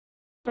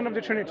of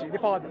the Trinity, the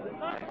Father.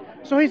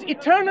 So he's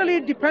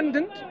eternally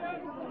dependent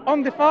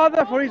on the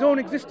Father for his own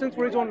existence,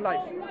 for his own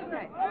life.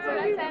 Okay, so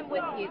let's say I'm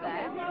with you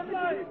there.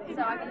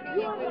 So I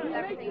completely agree with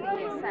everything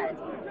that you've said.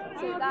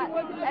 So that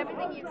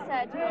everything you've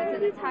said was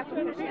an attack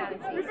on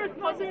Christianity. So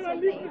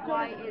positively,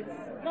 why is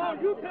the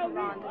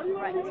Quran the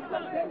correct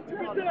book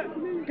to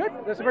follow? Good,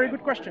 that's a very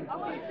good question.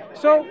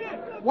 So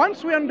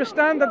once we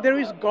understand that there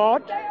is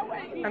God,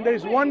 and there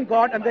is one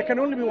God, and there can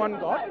only be one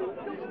God,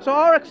 so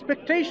our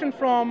expectation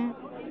from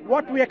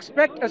what we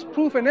expect as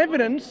proof and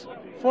evidence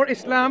for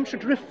Islam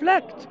should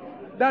reflect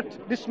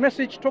that this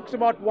message talks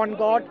about one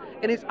God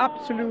in its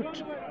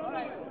absolute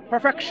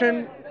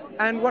perfection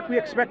and what we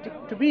expect it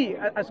to be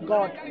as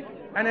God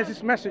and as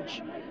his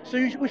message. So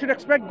we should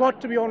expect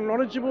God to be all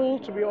knowledgeable,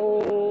 to be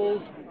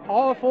all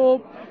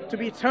powerful, to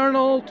be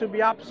eternal, to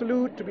be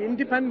absolute, to be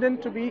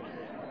independent, to be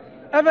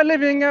ever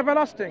living,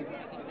 everlasting.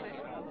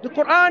 The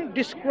Quran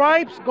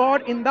describes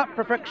God in that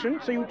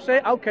perfection. So you would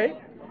say, okay,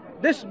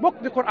 this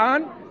book, the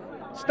Quran,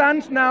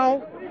 stands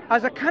now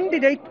as a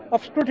candidate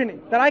of scrutiny,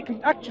 that I can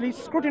actually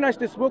scrutinize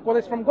this book, whether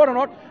it's from God or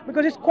not,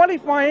 because it's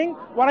qualifying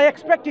what I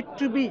expect it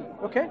to be,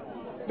 okay?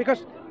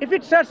 Because if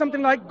it says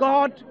something like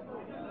God,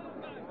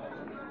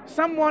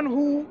 someone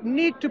who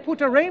need to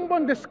put a rainbow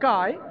in the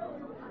sky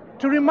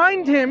to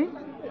remind him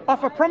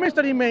of a promise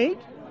that he made,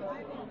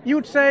 you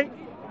would say,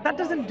 that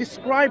doesn't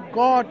describe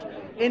God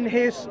in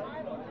his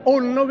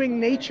all-knowing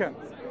nature.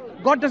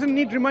 God doesn't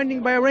need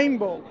reminding by a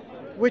rainbow,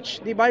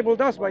 which the Bible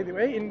does, by the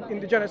way, in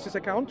the Genesis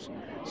accounts.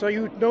 So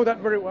you know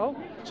that very well.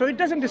 So it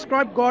doesn't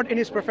describe God in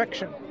his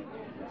perfection.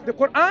 The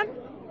Quran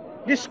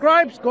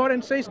describes God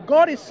and says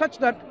God is such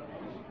that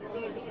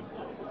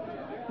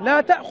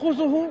لا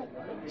تأخذه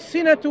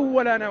سنة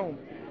ولا نوم.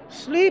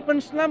 Sleep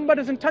and slumber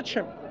doesn't touch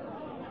him.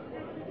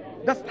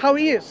 That's how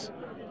he is.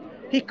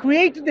 He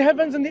created the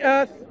heavens and the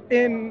earth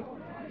in,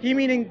 he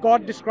meaning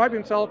God described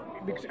himself,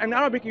 because in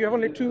Arabic you have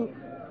only two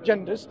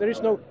genders, there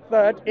is no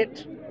third,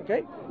 it,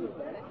 okay?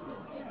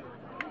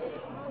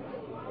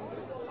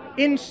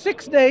 In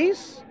 6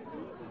 days,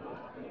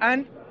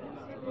 and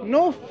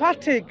no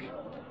fatigue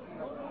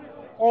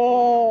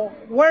or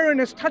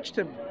weariness touched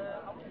him.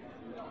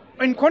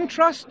 In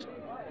contrast,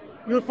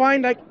 you'll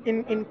find like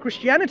in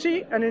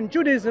Christianity and in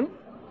Judaism,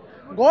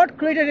 God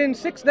created in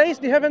 6 days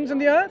the heavens and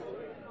the earth,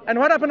 and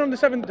what happened on the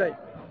seventh day?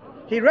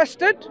 He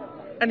rested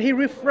and he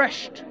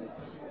refreshed.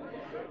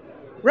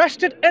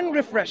 Rested and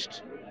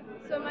refreshed.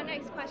 So my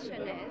next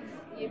question is,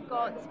 you've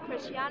got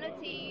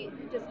Christianity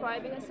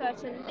describing a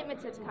certain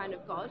limited kind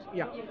of God.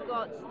 Yeah. You've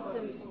got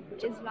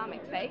the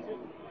Islamic faith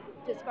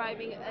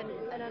describing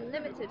an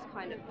unlimited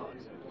kind of God.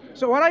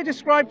 So what I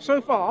described so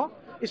far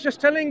is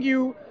just telling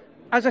you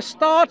as a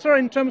starter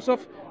in terms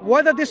of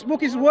whether this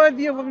book is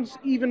worthy of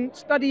even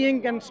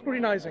studying and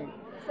scrutinizing.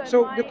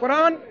 So the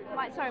Quran...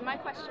 My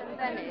question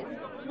then is,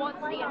 what's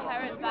the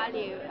inherent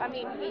value? I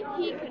mean,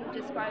 he can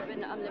describe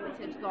an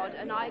unlimited God,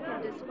 and I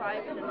can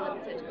describe an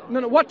unlimited God.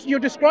 No, what you're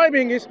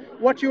describing is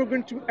what you're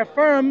going to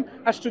affirm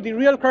as to the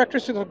real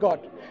characteristics of God.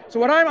 So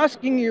what I'm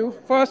asking you,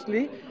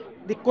 firstly,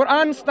 the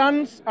Quran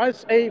stands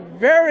as a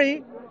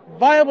very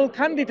viable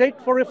candidate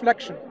for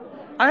reflection.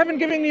 I haven't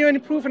given you any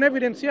proof and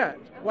evidence yet.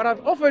 What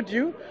I've offered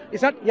you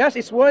is that, yes,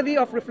 it's worthy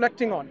of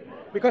reflecting on,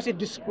 because it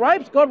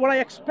describes God what I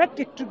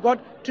expect it to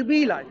God to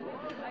be like.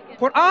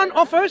 Quran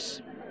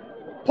offers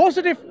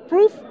positive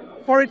proof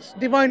for its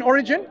divine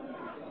origin,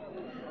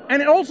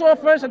 and it also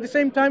offers at the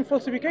same time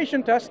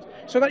falsification test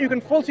so that you can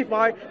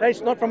falsify that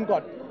it's not from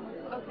God.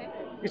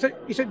 Okay.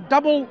 It's a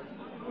double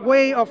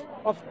way of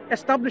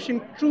establishing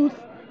truth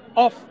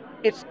of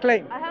its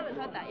claim. I haven't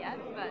heard that yet,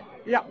 but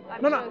yeah,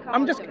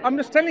 I'm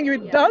just telling you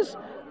it Yeah. does,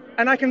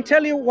 and I can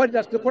tell you what it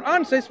does. The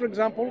Quran says, for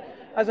example,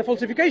 as a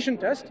falsification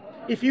test,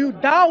 if you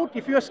doubt,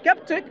 if you're a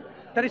skeptic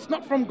that it's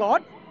not from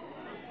God,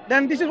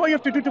 then this is what you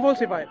have to do to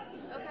falsify it.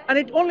 Okay. And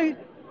it only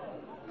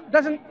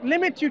doesn't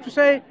limit you to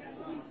say,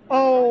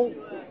 oh,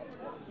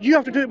 you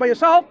have to do it by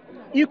yourself.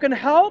 You can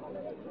help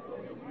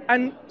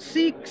and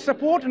seek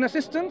support and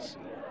assistance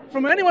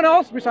from anyone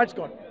else besides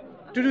God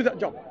to do that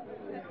job.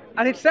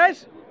 And it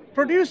says,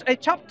 produce a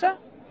chapter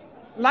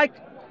like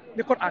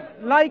the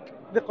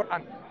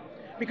Quran,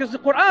 because the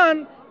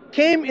Quran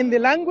came in the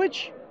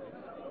language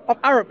of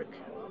Arabic.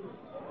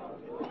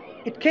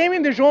 It came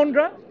in the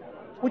genre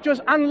which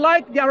was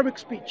unlike the Arabic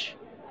speech,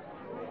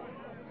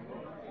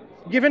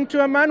 given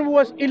to a man who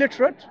was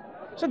illiterate.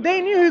 So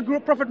they knew he grew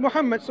Prophet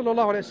Muhammad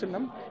sallallahu alaihi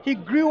wasallam. He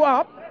grew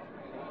up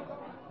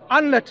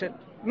unlettered,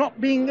 not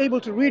being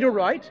able to read or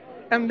write,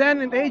 and then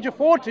at the age of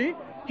 40,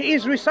 he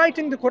is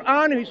reciting the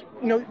Quran. He's,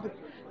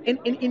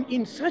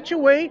 in such a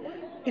way,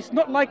 it's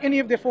not like any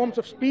of the forms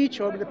of speech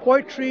or the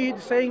poetry,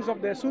 the sayings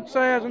of the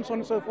soothsayers, and so on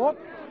and so forth.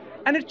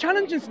 And it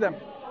challenges them.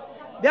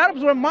 The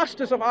Arabs were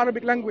masters of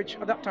Arabic language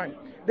at that time.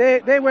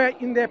 They were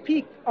in their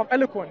peak of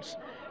eloquence.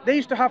 They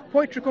used to have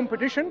poetry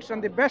competitions,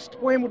 and the best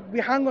poem would be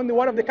hung on the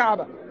wall of the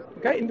Kaaba.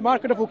 Okay, in the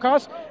market of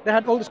Ukas, they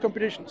had all these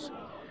competitions.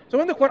 So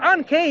when the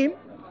Quran came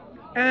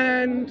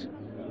and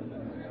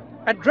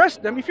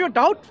addressed them, if you're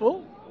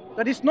doubtful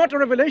that it's not a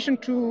revelation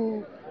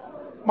to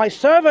my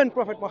servant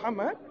Prophet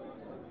Muhammad,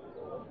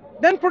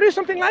 then produce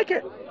something like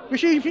it. You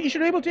should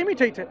be able to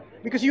imitate it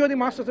because you are the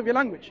masters of your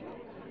language.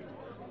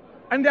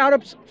 And the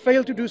Arabs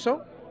failed to do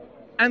so,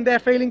 and they're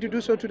failing to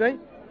do so today.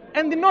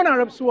 And the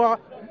non-Arabs who are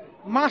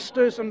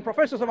masters and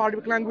professors of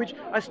Arabic language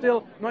are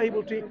still not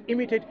able to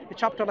imitate a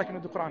chapter like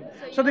in the Quran.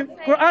 So the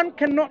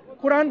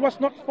Quran was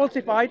not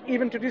falsified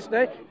even to this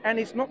day, and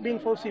it's not being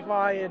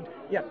falsified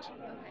yet.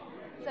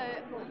 So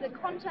the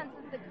contents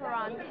of the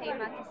Quran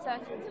came at a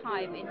certain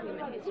time in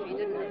human history,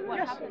 didn't it? What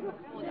happened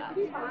before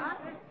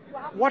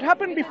that? What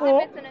happened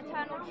before? If it's an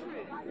eternal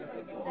truth,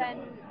 then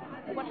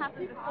what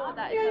happened before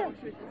that eternal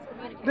truth is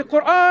communicated? The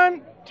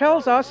Quran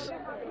tells us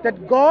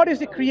that God is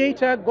the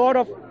creator, God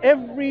of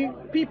every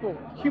people,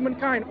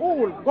 humankind,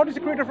 all. God is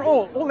the creator for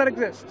all that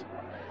exist.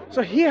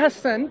 So He has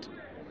sent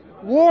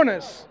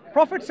warners,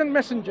 prophets and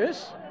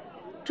messengers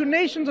to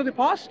nations of the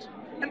past,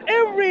 and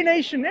every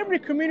nation, every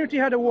community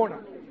had a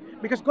warner.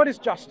 Because God is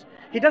just.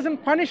 He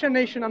doesn't punish a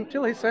nation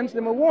until He sends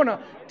them a warner,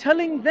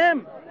 telling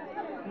them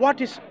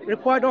what is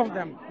required of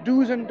them,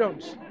 do's and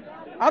don'ts.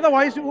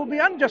 Otherwise, it will be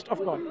unjust of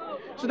God.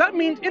 So that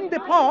means in the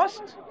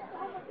past,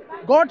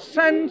 God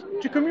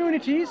sent to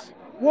communities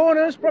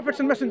warners, prophets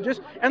and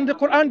messengers, and the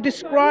Quran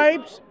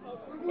describes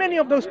many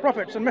of those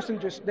prophets and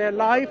messengers, their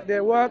life,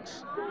 their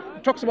works.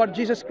 It talks about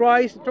Jesus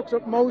Christ, it talks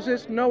about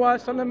Moses, Noah,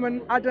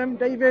 Solomon, Adam,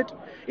 David.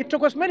 It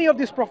took us many of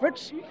these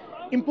prophets,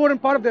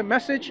 important part of their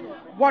message,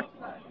 what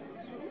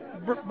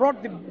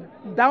brought the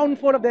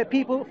downfall of their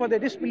people for their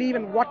disbelief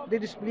and what their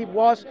disbelief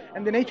was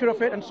and the nature of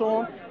it and so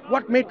on,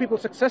 what made people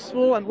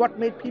successful and what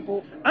made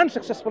people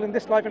unsuccessful in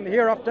this life and the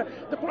hereafter.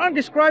 The Quran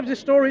describes the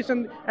stories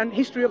and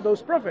history of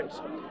those prophets.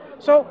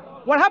 So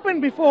what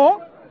happened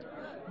before,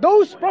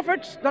 those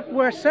prophets that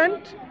were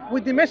sent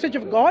with the message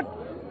of God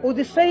or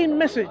the same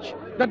message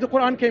that the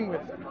Quran came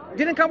with,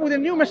 didn't come with a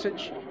new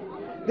message.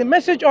 The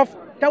message of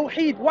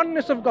Tawheed,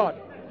 oneness of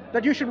God,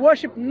 that you should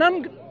worship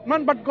none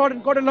but God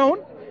and God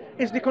alone,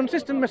 is the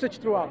consistent message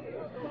throughout.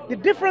 The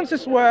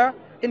differences were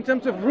in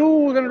terms of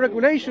rules and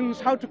regulations,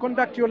 how to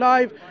conduct your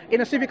life in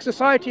a civic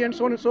society and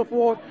so on and so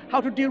forth, how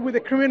to deal with a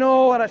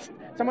criminal or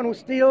someone who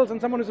steals and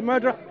someone who's a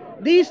murderer.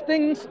 These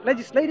things,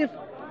 legislative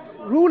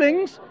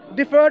rulings,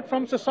 differed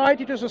from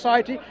society to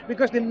society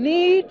because the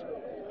need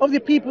of the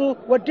people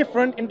were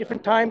different in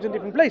different times and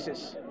different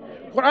places.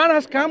 Quran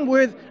has come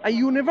with a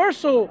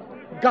universal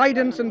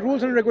guidance and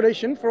rules and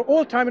regulation for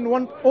all time and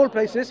all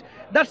places.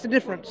 That's the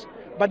difference.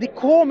 But the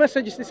core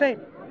message is the same,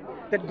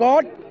 that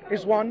God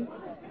is one.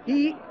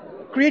 He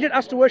created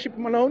us to worship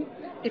Him alone.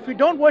 If we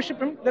don't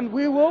worship Him, then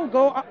we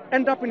will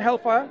end up in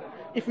hellfire.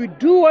 If we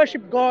do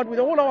worship God with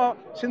all our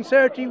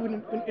sincerity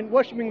in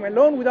worshiping Him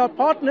alone without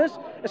partners,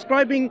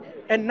 ascribing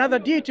another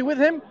deity with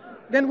Him,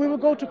 then we will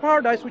go to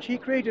paradise which He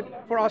created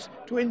for us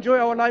to enjoy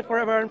our life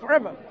forever and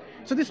forever.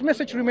 So this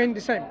message remained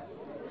the same.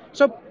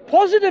 So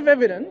positive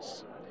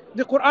evidence,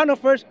 the Quran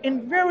offers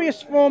in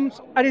various forms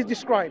as it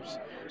describes.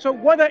 So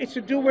whether it's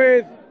to do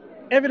with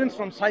evidence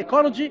from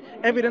psychology,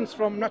 evidence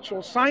from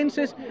natural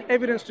sciences,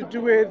 evidence to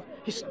do with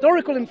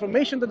historical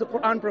information that the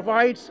Quran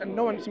provides and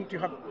no one seems to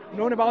have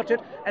known about it,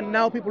 and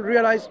now people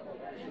realize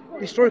the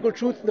historical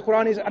truth the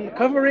Quran is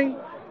uncovering,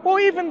 or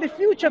even the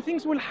future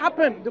things will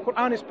happen. The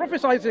Quran is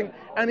prophesying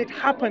and it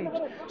happened.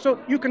 So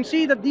you can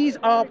see that these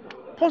are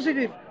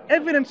positive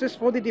evidences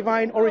for the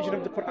divine origin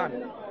of the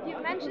Quran. You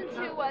mentioned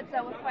two words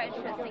that were quite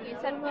interesting. You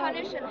said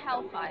punish and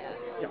hellfire.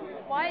 Yeah.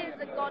 Why is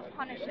the God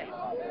punishing?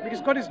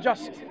 Because God is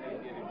just.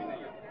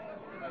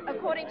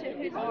 According to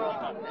whose moral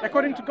compass?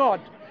 According to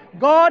God.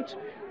 God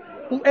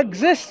who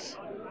exists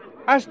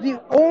as the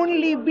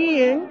only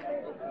being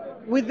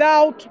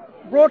without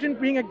brought in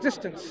being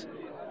existence.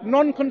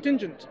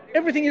 Non-contingent.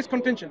 Everything is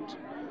contingent.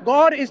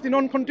 God is the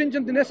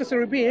non-contingent, the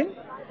necessary being.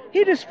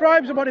 He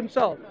describes about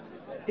Himself.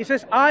 He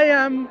says, I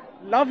am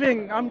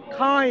loving, I'm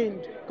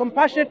kind,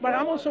 compassionate, but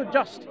I'm also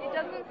just. It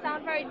doesn't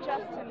sound very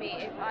just to me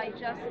if I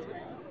just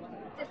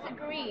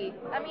disagree.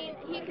 I mean,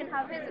 he can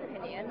have his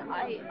opinion.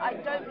 I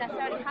don't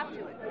necessarily have to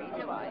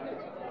agree, do I?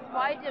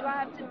 Why do I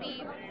have to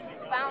be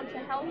bound to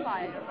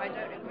hellfire if I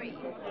don't agree?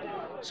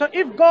 So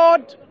if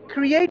God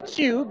creates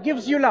you,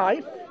 gives you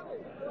life,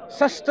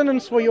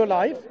 sustenance for your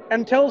life,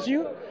 and tells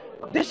you,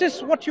 this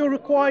is what you're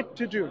required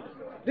to do.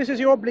 This is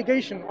your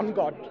obligation on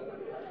God.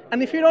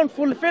 And if you don't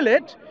fulfill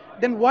it,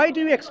 then why do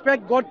you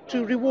expect God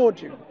to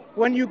reward you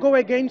when you go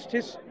against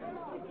His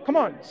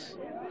commands?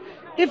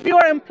 If you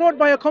are employed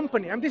by a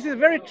company, and this is a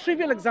very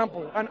trivial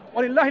example, and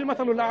وَلِلَّهِ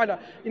الْمَثَلُ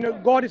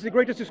الْأَعْلَى, God is the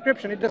greatest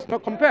description, it does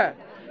not compare.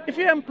 If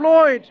you're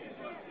employed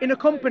in a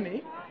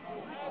company,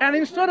 and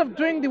instead of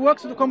doing the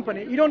works of the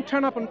company, you don't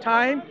turn up on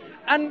time,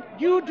 and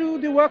you do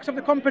the works of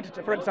the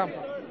competitor, for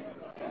example,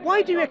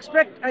 why do you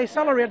expect a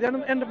salary at the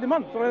end of the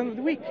month or end of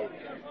the week?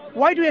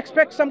 Why do you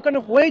expect some kind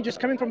of wages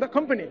coming from that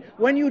company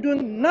when you're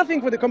doing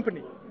nothing for the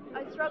company?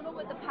 I struggle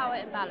with the power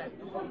imbalance.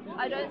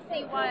 I don't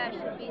see why I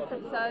should be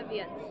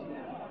subservient.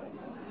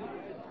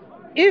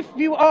 If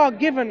you are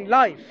given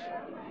life...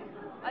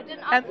 I didn't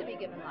ask to be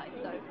given life,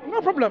 though.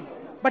 No problem,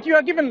 but you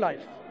are given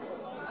life.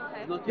 Okay.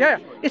 Yeah,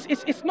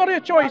 it's not your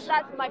choice.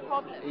 Well, that's my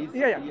problem.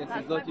 Yeah. Yes,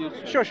 it's not your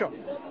choice. Sure.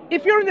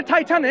 If you're in the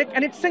Titanic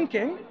and it's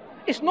sinking,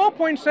 it's no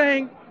point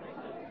saying,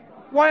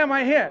 why am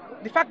I here?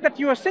 The fact that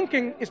you are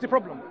sinking is the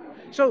problem.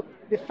 So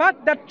the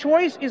fact that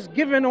choice is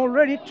given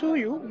already to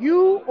you,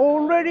 you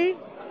already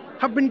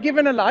have been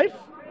given a life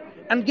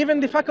and given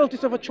the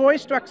faculties of a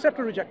choice to accept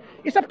or reject.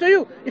 It's up to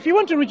you. If you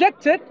want to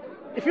reject it,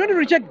 if you want to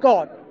reject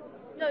God,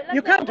 no,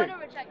 you can't do I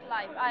want to reject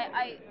life.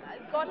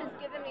 God has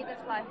given me this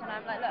life, and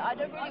I'm like, look, I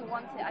don't really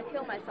want it. I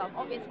kill myself.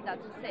 Obviously,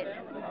 that's a sin.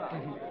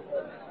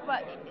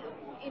 But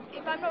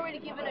if I'm not really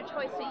given a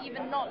choice to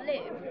even not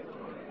live,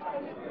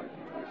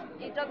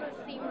 it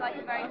doesn't seem like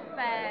a very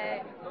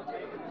fair.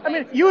 I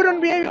mean, you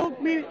wouldn't be able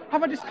to be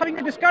having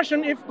a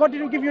discussion if God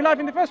didn't give you life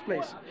in the first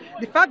place.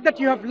 The fact that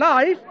you have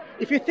life,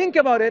 if you think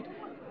about it,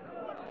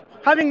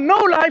 having no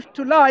life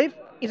to life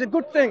is a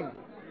good thing.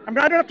 I mean,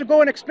 I don't have to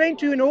go and explain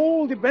to you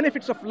all the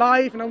benefits of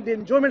life and all the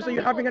enjoyments that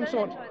you're having and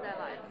so on.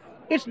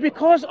 It's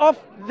because of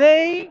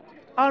they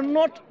are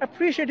not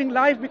appreciating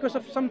life because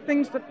of some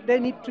things that they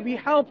need to be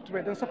helped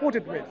with and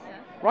supported with,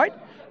 right?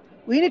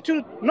 We need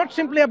to not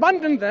simply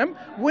abandon them,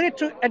 we need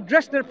to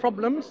address their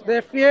problems,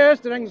 their fears,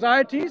 their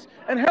anxieties,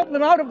 and help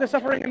them out of their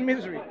suffering and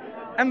misery.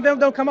 And then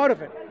they'll come out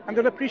of it, and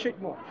they'll appreciate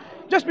more.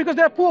 Just because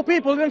they're poor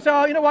people, then say,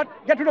 oh, you know what,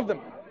 get rid of them.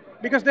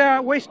 Because they are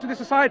a waste to the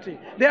society.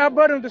 They are a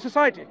burden to the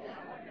society.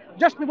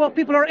 Just because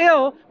people are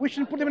ill, we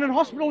shouldn't put them in a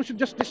hospital, we should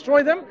just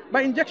destroy them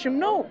by injection.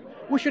 No,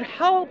 we should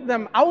help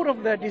them out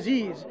of their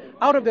disease,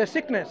 out of their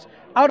sickness,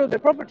 out of their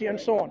property, and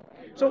so on.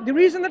 So the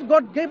reason that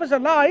God gave us a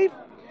life,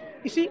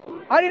 you see,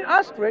 I didn't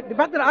ask for it. The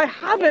fact that I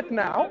have it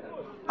now,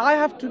 I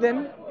have to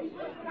then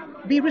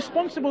be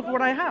responsible for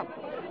what I have.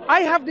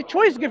 I have the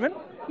choice given.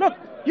 Look,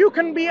 you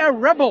can be a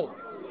rebel.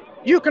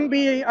 You can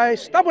be a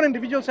stubborn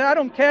individual, say, I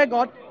don't care,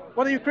 God,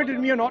 whether you created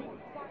me or not.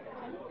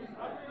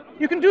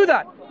 You can do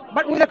that,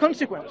 but with a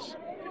consequence.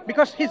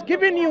 Because He's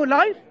given you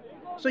life,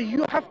 so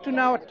you have to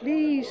now at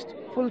least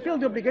fulfill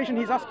the obligation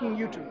He's asking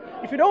you to.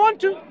 If you don't want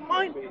to,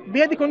 fine,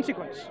 bear the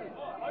consequence.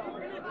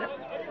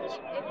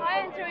 If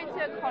I enter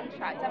into a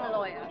contract, I'm a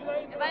lawyer.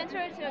 If I enter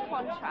into a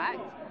contract,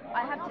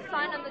 I have to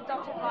sign on the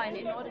dotted line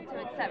in order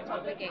to accept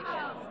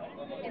obligations.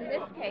 In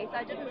this case,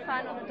 I didn't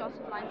sign on the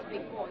dotted line to be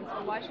born,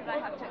 so why should I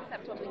have to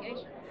accept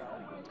obligations?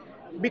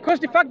 Because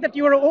the fact that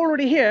you are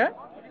already here,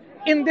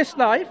 in this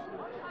life,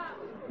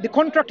 the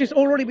contract has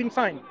already been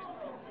signed.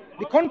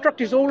 The contract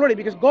is already,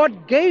 because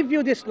God gave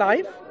you this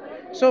life,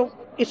 so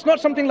it's not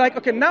something like,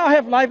 okay, now I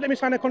have life, let me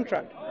sign a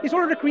contract. He's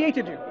already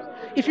created you.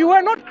 If you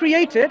were not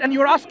created and you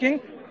were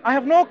asking, I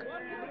have no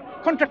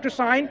contract to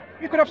sign,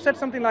 you could have said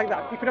something like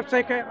that. You could have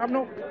said, okay, I have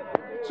no.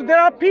 So there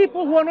are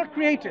people who are not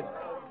created.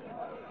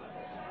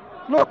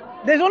 Look,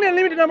 there's only a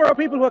limited number of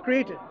people who are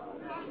created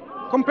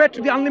compared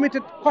to the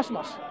unlimited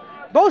cosmos.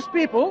 Those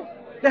people,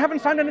 they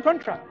haven't signed any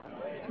contract.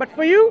 But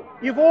for you,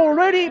 you've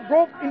already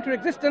brought into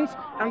existence,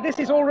 and this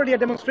is already a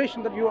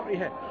demonstration that you are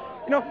here.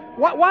 You know,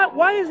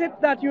 why is it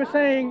that you're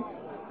saying,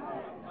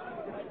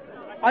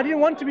 I didn't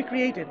want to be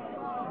created?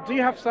 Do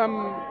you have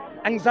some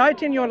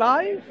anxiety in your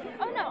life?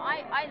 Oh no,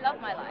 I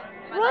love my life.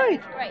 My Right. life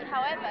is great.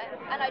 However,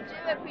 and I do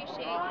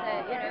appreciate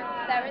that, you know,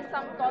 there is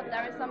some God,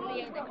 there is some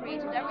being that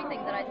created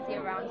everything that I see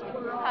around me.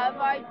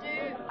 However, I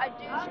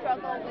do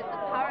struggle with the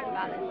power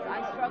imbalance.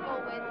 I struggle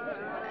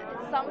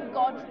with some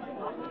God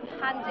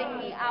handing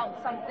me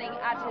out something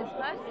at His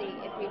mercy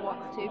if He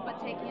wants to,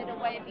 but taking it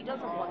away if He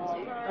doesn't want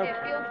to. It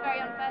feels very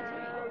unfair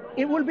to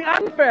me. It will be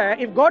unfair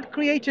if God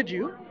created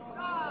you,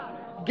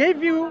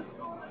 gave you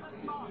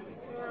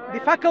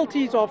the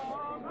faculties of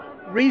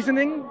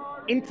reasoning,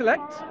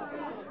 intellect,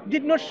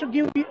 did not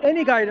give you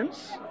any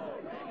guidance,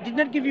 did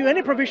not give you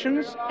any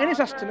provisions, any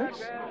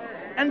sustenance,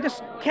 and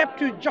just kept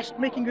you just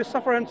making you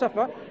suffer and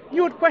suffer,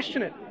 you would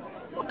question it.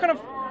 What kind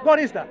of God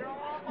is that?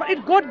 But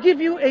if God give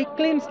you a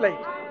clean slate,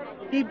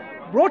 He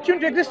brought you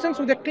into existence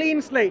with a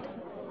clean slate,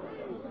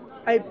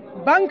 a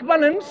bank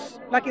balance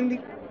like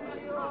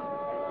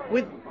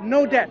with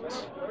no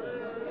debt,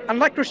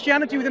 unlike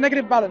Christianity with a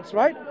negative balance,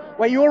 right?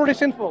 Where you're already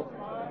sinful.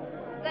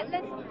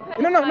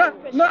 No,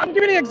 I'm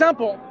giving you an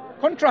example,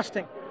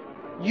 contrasting.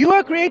 You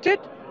are created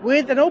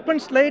with an open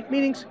slate,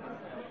 meaning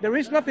there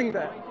is nothing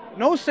there.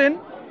 No sin,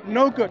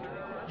 no good.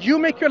 You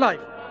make your life.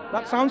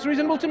 That sounds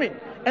reasonable to me.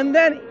 And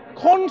then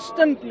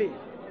constantly,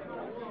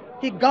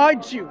 He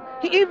guides you.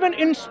 He even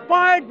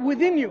inspired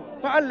within you.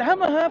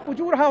 فَأَلْهَمَهَا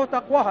فُجُورَهَا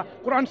وَتَقْوَاهَا.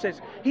 Quran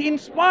says, He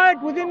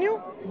inspired within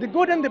you the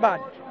good and the bad.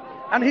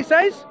 And He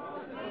says,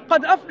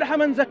 قَدْ أَفْلَحَ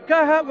مَنْ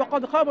زَكَّاهَا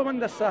وَقَدْ خَابَ مَنْ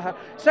دَسَّاهَا.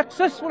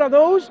 Successful are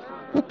those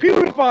who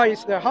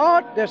purifies their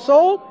heart, their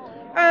soul,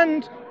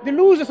 and the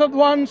losers are the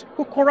ones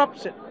who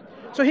corrupts it.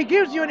 So He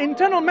gives you an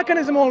internal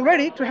mechanism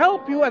already to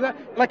help you at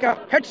like a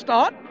head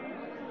start,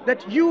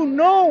 that you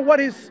know what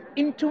is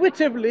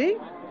intuitively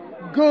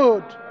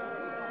good,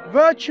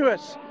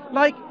 virtuous.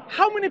 Like,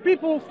 how many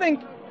people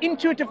think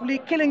intuitively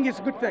killing is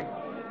a good thing?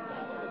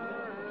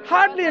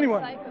 Hardly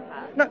anyone.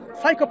 No,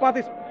 psychopath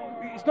is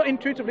it's not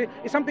intuitively,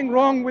 it's something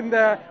wrong with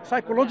the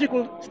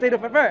psychological state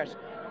of affairs.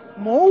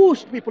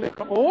 Most people, if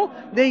not all,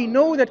 they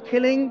know that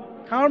killing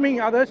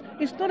harming others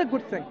is not a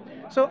good thing.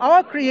 So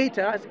our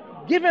Creator has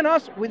given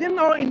us within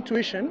our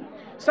intuition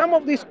some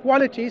of these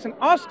qualities and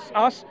asks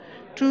us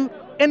to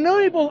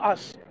enable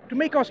us, to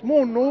make us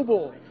more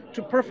noble,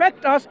 to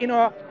perfect us in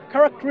our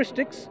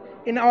characteristics,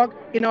 in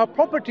our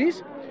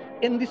properties,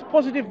 in these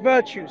positive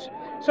virtues.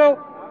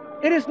 So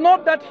it is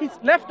not that He's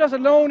left us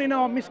alone in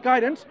our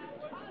misguidance.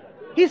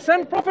 He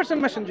sent prophets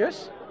and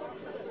messengers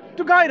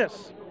to guide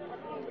us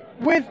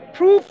with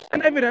proofs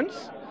and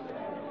evidence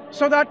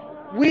so that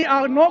we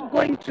are not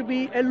going to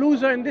be a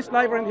loser in this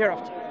life or in the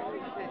hereafter.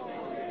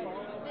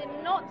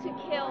 The not to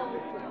kill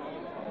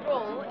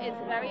rule is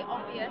very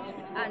obvious,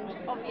 and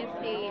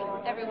obviously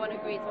everyone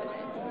agrees with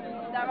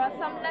it. There are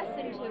some less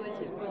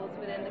intuitive rules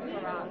within the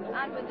Quran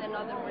and within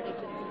other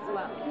religions as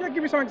well. Yeah,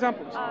 give me some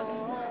examples.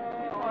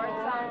 For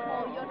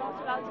example, you're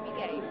not allowed to be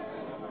gay.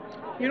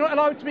 You're not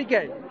allowed to be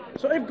gay.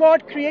 So if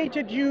God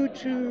created you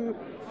to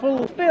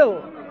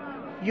fulfill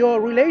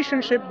your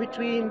relationship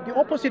between the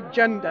opposite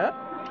gender,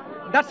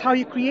 that's how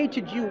He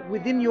created you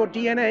within your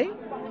DNA,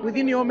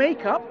 within your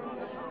makeup,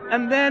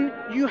 and then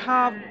you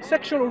have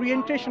sexual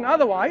orientation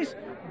otherwise,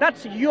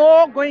 that's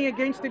your going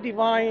against the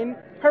divine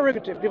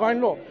prerogative, divine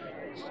law.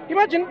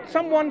 Imagine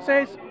someone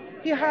says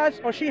he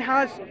has or she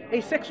has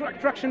a sexual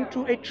attraction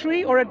to a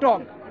tree or a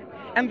dog,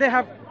 and they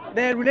have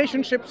their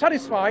relationship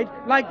satisfied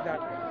like that.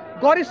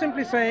 God is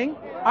simply saying,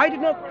 I did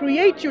not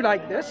create you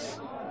like this.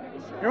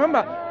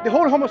 Remember, the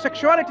whole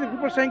homosexuality,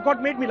 people are saying,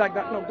 God made me like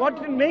that. No, God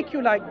didn't make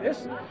you like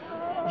this.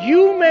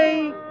 You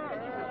may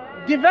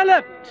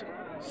develop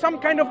some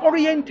kind of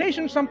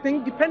orientation,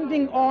 something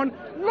depending on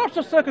lots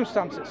of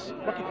circumstances.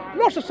 Okay,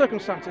 lots of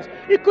circumstances.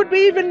 It could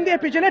be even the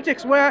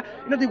epigenetics, where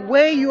the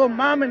way your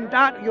mom and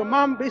dad, your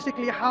mom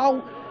basically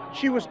how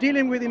she was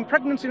dealing with in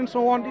pregnancy and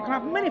so on. You can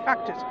have many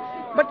factors,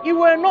 but you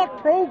were not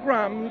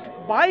programmed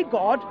by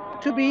God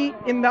to be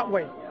in that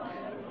way.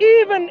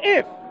 Even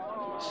if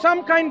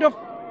some kind of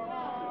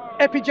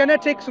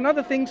epigenetics and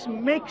other things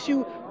makes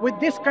you with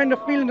this kind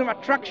of feeling of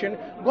attraction,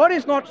 God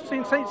is not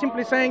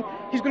simply saying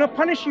He's going to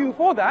punish you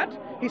for that.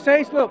 He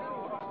says, look,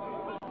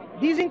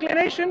 these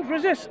inclinations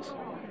resist,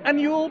 and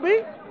you will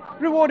be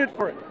rewarded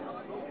for it.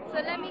 So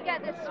let me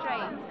get this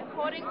straight.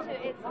 According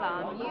to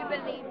Islam, you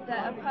believe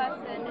that a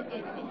person,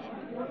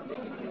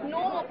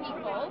 normal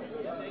people,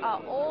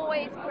 are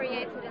always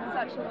created in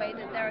such a way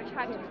that they're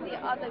attracted to the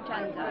other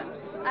gender.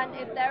 And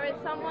if there is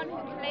someone who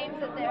claims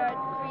that they are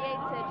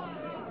created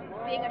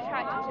being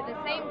attracted to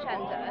the same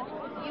gender,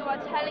 you are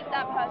telling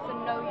that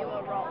person, no, you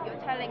are wrong.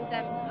 You're telling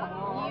them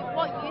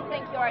what you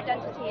think your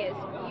identity is,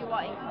 you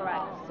are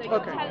incorrect. So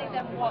you're telling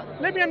them what...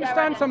 Let me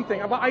understand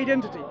something about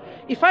identity.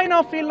 If I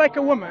now feel like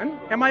a woman,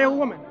 am I a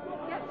woman?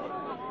 Yes.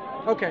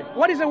 Okay,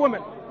 what is a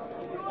woman?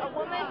 A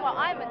woman, well,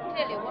 I'm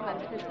clearly a woman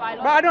because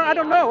biologically... But I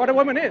don't know what a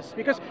woman is,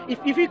 because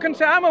if you can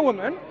say I'm a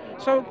woman,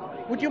 so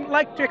would you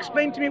like to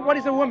explain to me what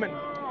is a woman?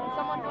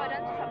 Someone who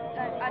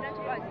identifies as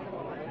a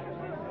woman.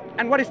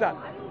 And what is that?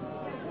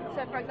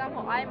 So, for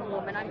example, I'm a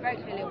woman. I'm very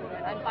clearly a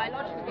woman. I'm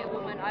biologically a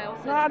woman. I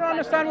also... No, I don't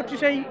understand what you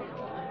say.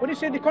 When you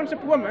say the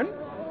concept woman,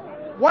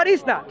 what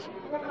is that?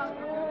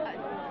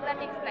 Let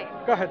me explain.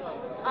 Go ahead.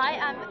 I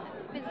am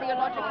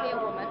physiologically a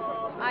woman.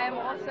 I am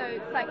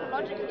also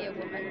psychologically a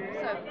woman.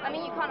 So, I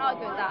mean, you can't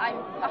argue with that. I'm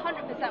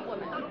 100%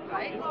 woman,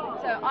 right?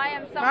 So, I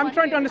am someone... I'm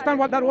trying to understand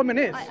what that woman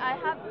is. I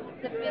have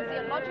the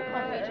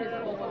physiological features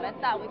of a woman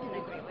that we can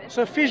agree with.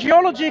 So,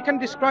 physiology can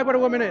describe what a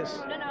woman is?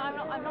 No,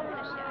 I'm not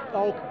finished yet.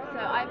 Oh, okay.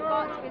 So I've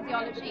got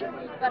physiology,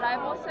 but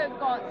I've also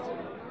got,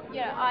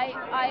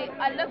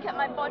 I look at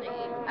my body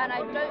and I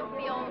don't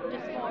feel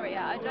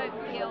dysphoria. I don't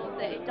feel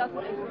that it doesn't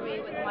agree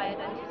with my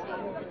identity.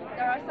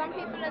 There are some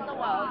people in the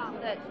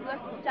world that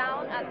look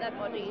down at their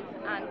bodies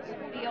and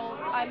feel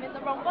I'm in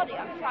the wrong body,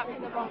 I'm trapped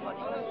in the wrong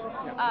body.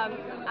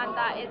 And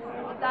that is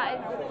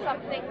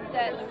something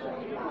that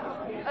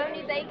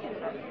only they can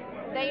know.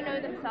 They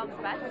know themselves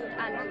best,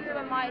 and who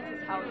am I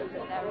to tell them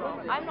that they're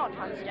wrong? I'm not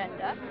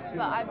transgender,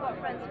 but I've got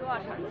friends who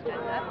are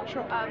transgender.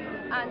 Sure.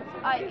 And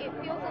it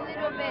feels a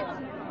little bit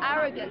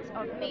arrogant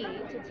of me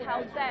to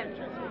tell them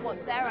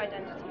what their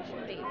identity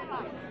should be.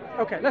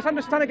 Okay, let's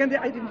understand again the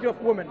identity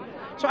of woman.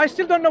 So I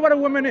still don't know what a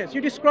woman is.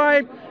 You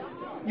describe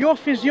your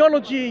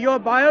physiology, your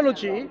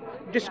biology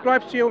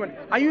describes to you a woman.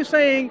 Are you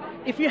saying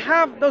if you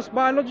have those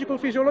biological,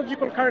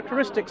 physiological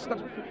characteristics,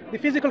 the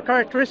physical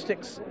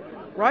characteristics,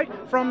 right,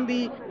 from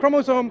the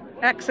chromosome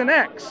X and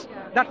X,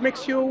 that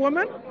makes you a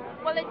woman?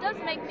 Well, it does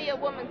make me a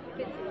woman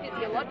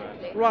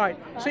physiologically. Right.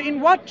 So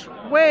in what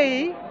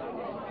way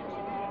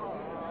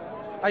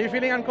are you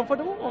feeling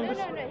uncomfortable on this?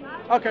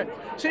 No. Okay.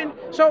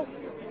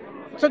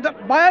 So the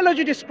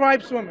biology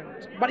describes women,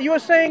 but you are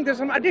saying there's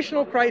some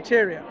additional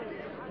criteria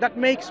that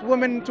makes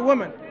woman to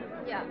woman.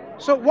 Yeah.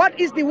 So what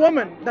is the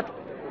woman that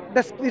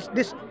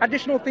this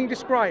additional thing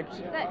describes?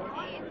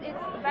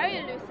 It's very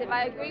elusive.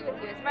 I agree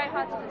with you. It's very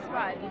hard to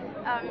describe.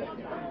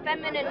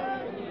 Feminine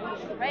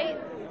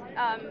traits,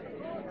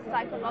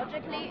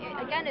 psychologically,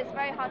 again, it's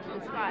very hard to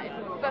describe.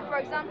 But for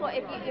example,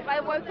 if I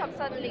woke up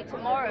suddenly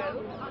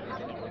tomorrow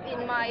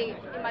in my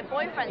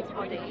boyfriend's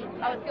body,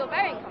 I would feel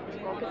very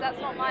uncomfortable because that's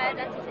not my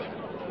identity.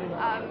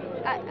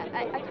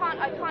 I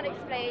can't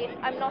explain.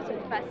 I'm not a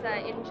professor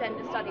in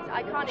gender studies.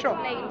 I can't Sure.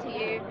 explain to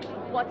you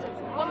what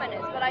a woman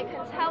is, but I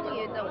can tell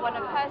you that when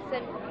a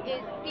person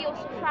feels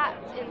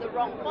trapped in the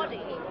wrong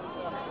body,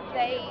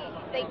 they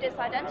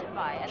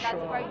disidentify, and that's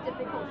a very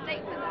difficult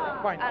state for them.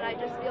 Fine. And I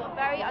just feel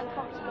very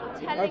uncomfortable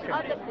telling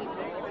other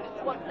people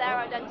what their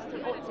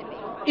identity ought to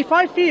be. If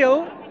I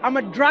feel I'm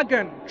a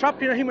dragon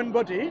trapped in a human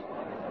body,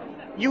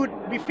 you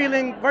would be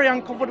feeling very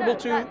uncomfortable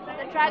to...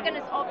 The dragon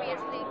is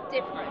obviously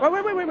different.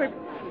 Wait.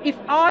 If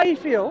I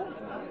feel,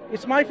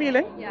 it's my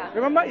feeling. Yeah.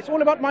 Remember, it's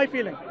all about my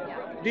feeling. Yeah.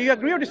 Do you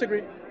agree or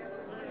disagree?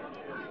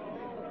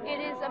 It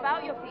is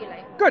about your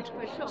feeling. Good.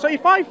 For sure. So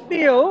if I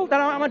feel that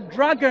I'm a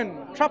dragon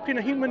trapped in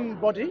a human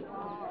body,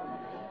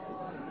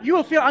 you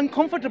will feel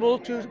uncomfortable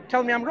to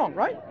tell me I'm wrong,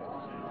 right?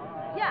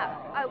 Yeah,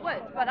 I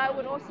would, but I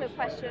would also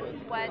question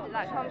where did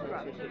that come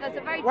from. That's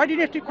a very Why do you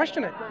have to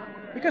question it?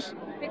 Because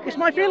it's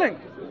my you're- feeling.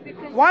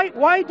 because-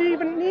 Why do you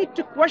even need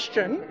to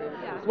question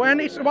when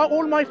it's about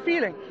all my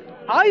feeling?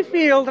 I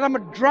feel that I'm a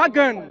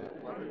dragon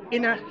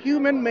in a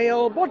human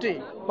male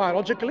body,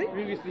 biologically.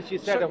 Previously, she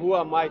said, "Who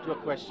am I to a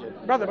question?"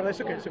 Brother,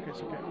 it's okay.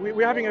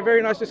 We're having a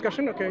very nice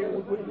discussion. Okay,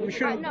 we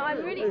shouldn't. No,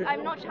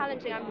 I'm not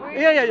challenging. I'm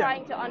really Yeah.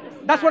 trying to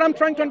understand. That's what I'm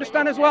trying to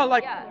understand as well.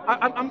 Like, Yeah.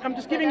 I'm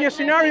just So giving you a there's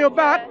no scenario need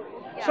to- back.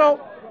 yeah.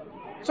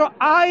 So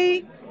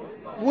I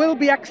will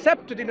be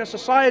accepted in a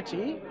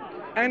society,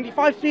 and if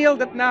I feel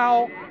that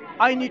now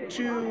I need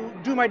to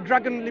do my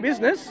dragonly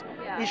business,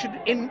 Yeah. you should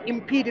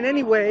impede in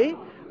any way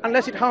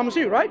unless it harms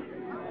you, right?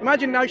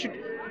 Imagine now,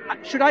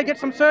 should I get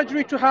some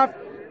surgery to have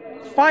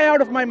fire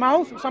out of my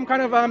mouth, some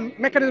kind of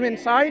mechanism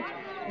inside?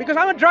 Because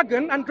I'm a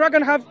dragon, and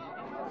dragon have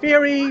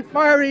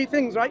fiery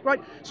things, right?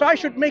 So I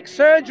should make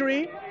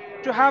surgery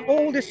to have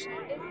all this.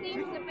 It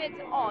seems a bit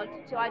odd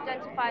to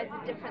identify as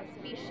a different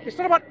species. It's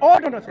not about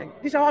odd or nothing.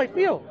 This is how I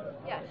feel.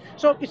 Yes.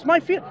 So it's my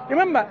feel.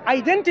 Remember,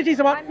 identity is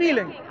about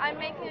feeling. I'm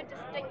making a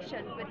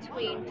distinction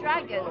between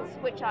dragons,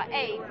 which are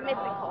A,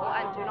 mythical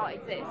and do not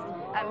exist,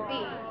 and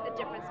B, the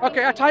different species.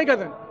 Okay, a tiger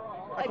then.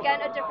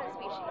 Again, a different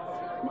species.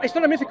 It's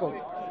not a mythical.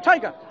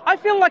 Tiger. I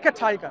feel like a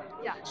tiger.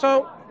 Yeah.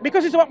 So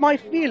because it's about my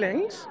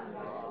feelings,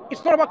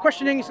 it's not about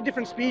questioning it's a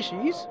different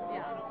species,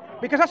 Yeah.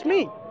 because that's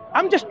me.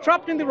 I'm just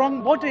trapped in the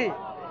wrong body.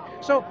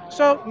 So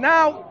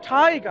now,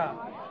 tiger,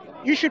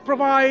 you should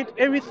provide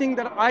everything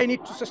that I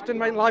need to sustain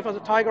my life as a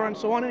tiger and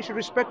so on, and you should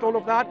respect all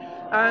of that.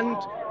 And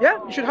yeah,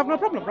 you should have no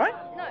problem, right?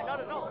 No, not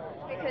at all.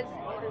 Because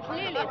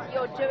clearly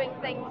you're doing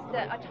things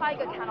that a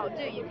tiger cannot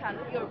do. You can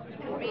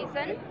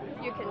reason,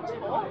 you can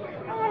talk.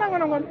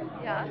 Hang on.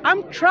 Yeah.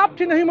 I'm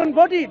trapped in a human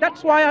body.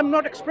 That's why I'm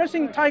not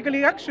expressing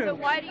tigerly actions. So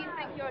why do you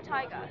think you're a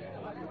tiger?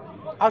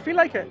 I feel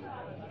like it.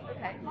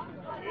 Okay.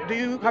 Do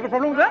you have a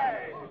problem with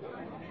that?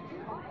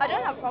 I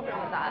don't have a problem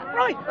with that.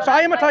 Right. But So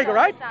I am a I'm trying to tiger,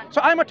 right? understand.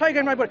 So I'm a tiger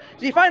in my body.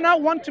 So if I now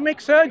want to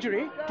make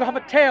surgery to have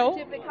a tail,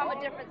 To become a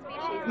different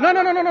species.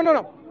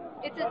 no.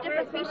 It's a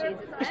different species, isn't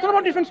It's it? not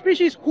about different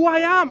species. Who I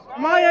am,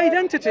 my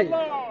identity.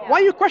 Why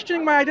are you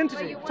questioning my But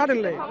identity you want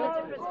suddenly? to become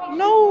a different species.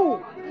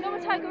 No. No, a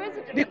tiger is a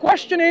different The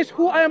question is,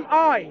 who am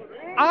I?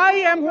 I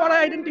am what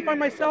I identify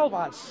myself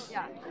as.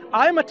 Yeah.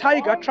 I am a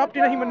tiger trapped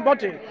in a human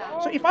body.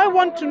 So if I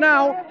want to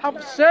now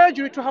have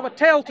surgery to have a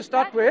tail to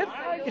start with,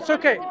 it's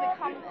okay. To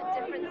become a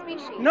different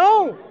species.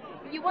 No.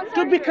 You want To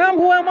surgery. become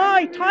who am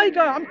I?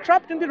 Tiger. I'm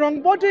trapped in the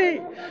wrong body.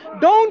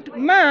 Don't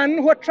men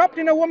who are trapped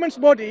in a woman's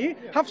body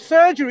have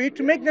surgery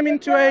to make them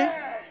into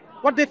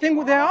what they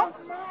think they are?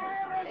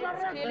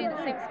 It's clearly the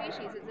same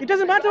species, isn't it? It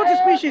doesn't matter what the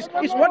species,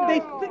 it's what they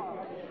think.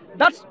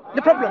 That's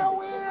the problem.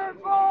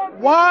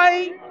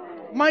 Why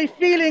my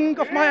feeling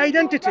of my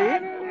identity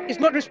is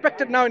not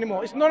respected now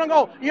anymore. It's no longer,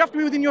 oh, you have to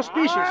be within your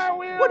species.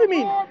 What do you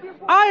mean?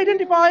 I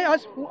identify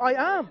as who I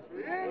am.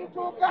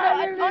 No,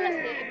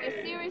 honestly, if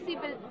you seriously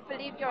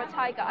believe you're a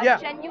tiger, Yeah.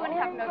 I genuinely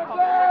have no problem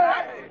with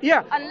that.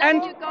 Yeah, Unless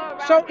and you go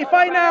around so if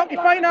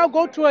I now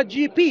go to a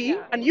GP,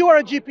 and you are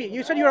a GP,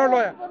 you said you're a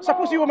lawyer.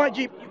 Suppose you were my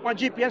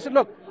GP and said,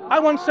 look, I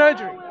want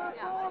surgery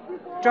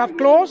Yeah. to have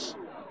claws,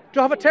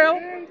 to have a tail.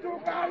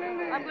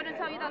 I'm going to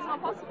tell you that's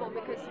not possible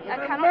because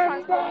I cannot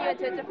transform you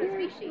into a different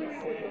species.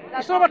 That's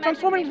It's not about medically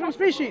transforming different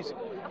possible. species.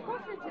 Of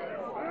course it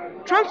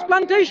is.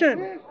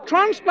 Transplantation.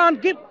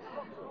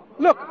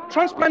 Look,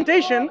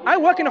 transplantation, I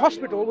work in a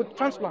hospital with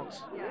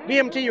transplants,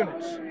 BMT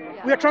units.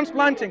 We are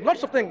transplanting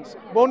lots of things,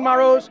 bone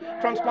marrows,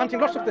 transplanting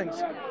lots of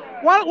things.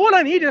 Well, all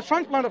I need is a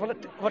transplant of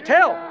a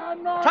tail,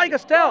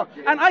 tiger's tail,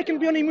 and I can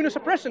be on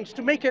immunosuppressants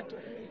to make it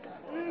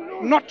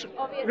not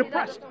Obviously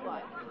repressed. that doesn't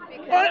work.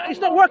 Because Well, it's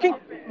not working.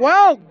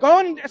 Well, go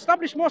and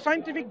establish more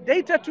scientific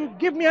data to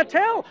give me a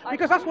tail,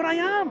 because that's what I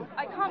am.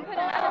 I can't put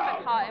an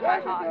elephant heart in my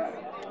heart.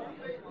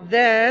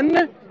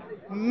 Then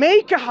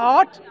make a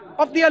heart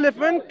of the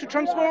elephant to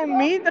transform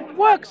me that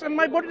works and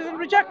my body doesn't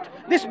reject.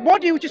 This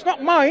body, which is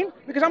not mine,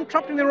 because I'm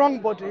trapped in the wrong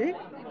body,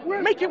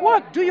 make it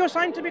work. Do your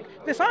scientific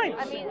science.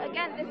 I mean,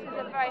 again, this is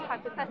a very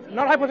hypothetical.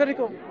 Not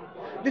hypothetical.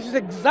 This is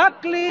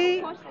exactly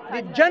Of course it's the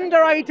hypothetical.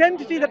 gender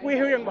identity that we're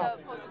hearing No, about.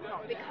 of course it's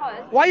not. Because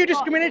Why are you you've got-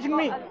 discriminating you've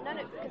me? got No,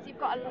 because you've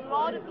got a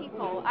lot of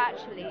people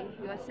actually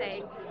who are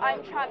saying,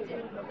 I'm trapped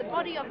in the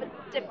body of a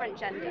different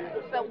gender.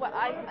 But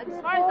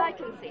as far as I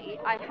can see,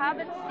 I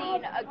haven't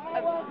seen a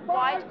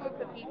wide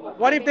group of people.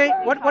 What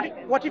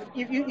if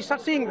you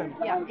start seeing them?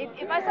 Yeah,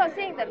 if I start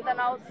seeing them, then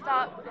I'll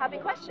start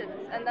having questions,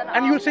 and then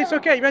And you'll say it's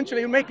okay.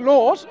 Eventually, you make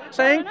laws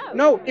saying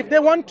no. If they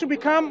want to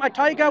become a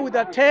tiger with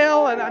a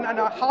tail and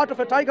a heart of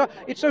a tiger,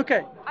 it's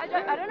okay. I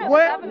don't know.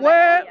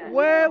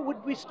 Where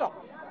would we stop?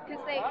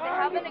 Because they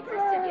haven't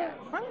existed yet.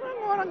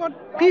 Hang on.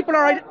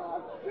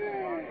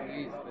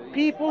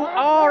 People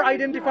are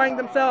identifying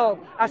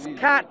themselves as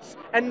cats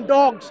and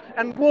dogs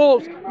and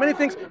wolves. Many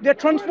things. They're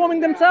transforming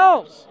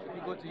themselves.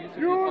 Are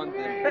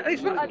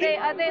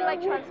they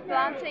like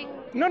transplanting?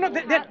 No,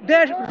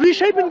 they're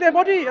reshaping their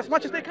body as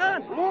much as they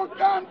can.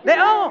 They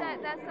are.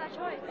 That's their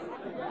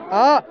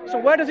choice. So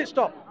where does it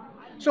stop?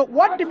 So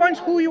what defines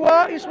who you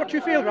are is what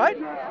you feel, right?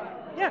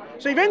 Yeah.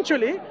 So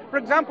eventually, for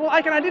example,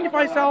 I can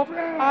identify myself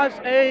as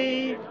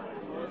a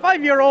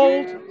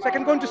 5-year-old, so I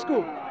can go into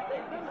school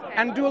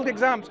and do all the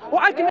exams.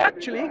 Or I can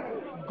actually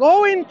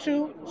go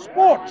into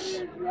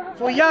sports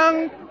for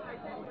young,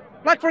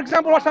 like for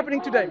example, what's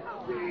happening today.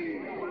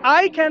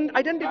 I can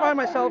identify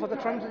myself as a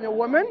transgender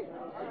woman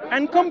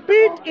and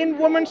compete in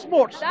women's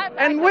sports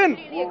and win.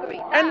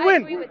 And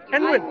win.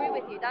 And win. I agree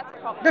with you. That's a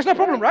problem. There's no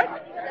problem, right?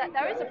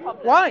 There is a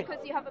problem. Why?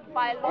 Because you have a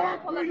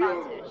biological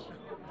advantage.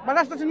 But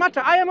that doesn't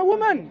matter. I am a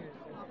woman.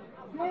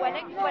 When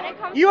it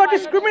comes You to are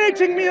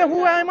discriminating me.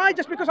 Who am I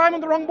just because I'm on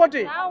the wrong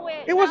body?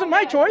 It wasn't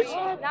my choice.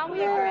 Now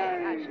we agree,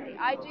 actually.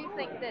 I do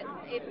think that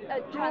if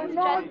a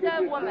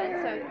transgender woman,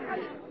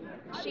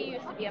 so she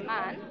used to be a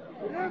man,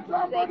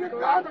 they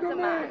grew up as a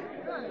man,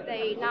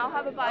 they now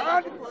have a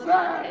biological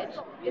advantage,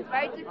 it's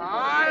very difficult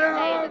to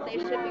say that they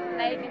should be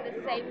playing in the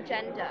same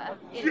gender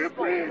in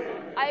sports.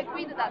 I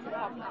agree that that's a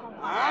problem.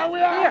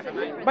 Yeah,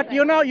 but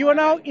you are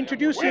now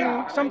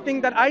introducing something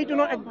that I do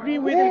not agree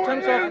with in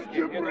terms of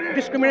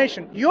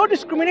discrimination. You're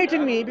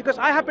discriminating me because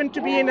I happen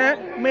to be in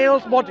a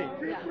male's body.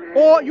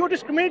 Or you're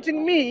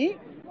discriminating me,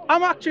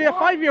 I'm actually a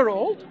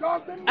 5-year-old,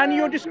 and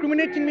you're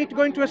discriminating me to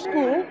go into a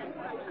school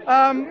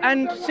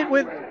and sit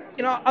with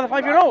other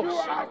 5-year-olds.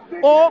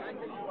 Or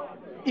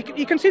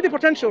you can see the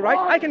potential, right?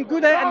 I can go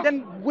there and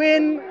then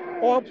win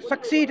or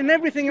succeed in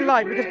everything in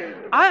life because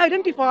I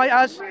identify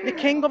as the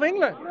King of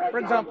England, for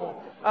example.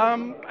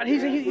 And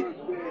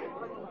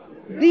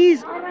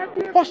these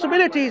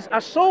possibilities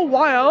are so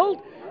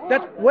wild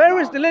that where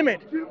is the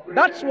limit?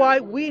 That's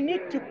why we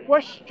need to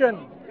question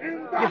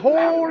the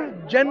whole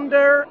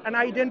gender and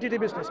identity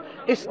business.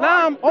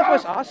 Islam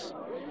offers us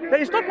that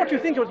it's not what you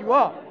think what you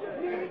are.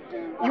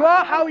 You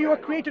are how you are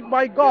created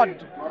by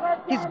God.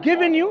 He's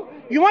given you.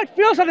 You might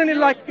feel suddenly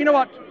like, you know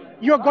what,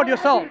 you're God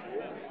yourself.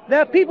 There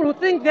are people who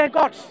think they're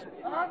gods.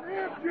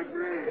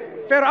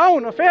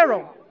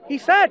 Pharaoh, he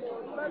said,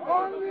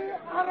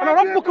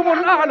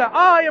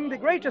 I am the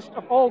greatest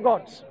of all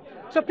gods.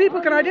 So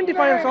people can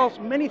identify themselves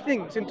many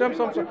things in terms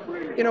of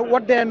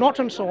what they're not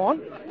and so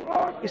on.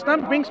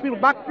 Islam brings people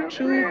back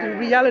to the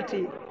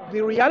reality.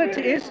 The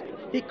reality is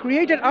He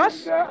created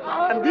us,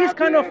 and these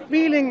kind of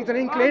feelings and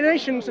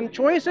inclinations and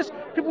choices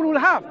people will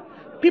have.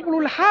 People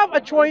will have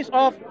a choice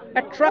of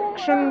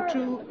attraction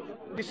to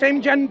the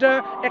same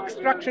gender,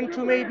 attraction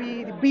to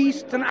maybe the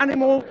beasts and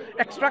animal,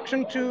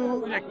 attraction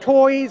to like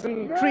toys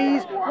and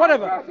trees,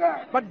 whatever.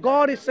 But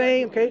God is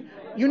saying, okay,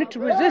 you need to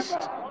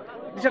resist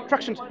these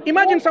attractions.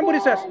 Imagine somebody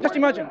says, just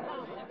imagine,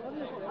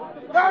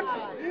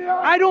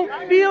 I don't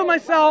feel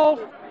myself,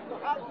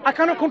 I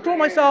cannot control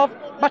myself,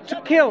 but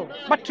to kill,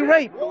 but to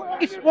rape.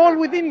 It's all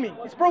within me,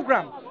 it's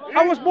programmed.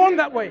 I was born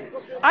that way.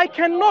 I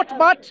cannot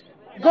but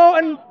go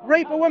and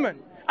rape a woman.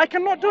 I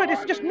cannot do it,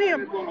 it's just me.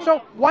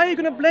 So why are you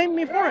going to blame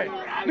me for it?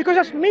 Because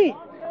that's me.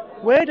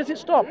 Where does it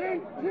stop?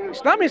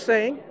 Islam is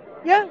saying,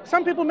 yeah,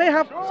 some people may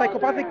have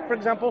psychopathic, for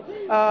example,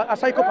 a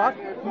psychopath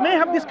may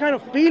have this kind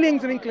of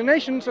feelings and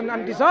inclinations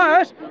and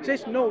desires.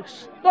 Says, no,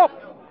 stop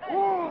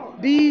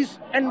these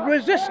and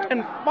resist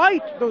and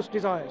fight those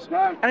desires.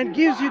 And it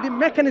gives you the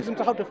mechanisms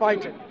of how to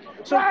fight it.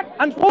 So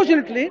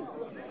unfortunately,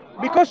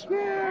 because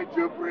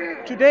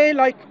today,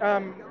 like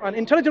an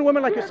intelligent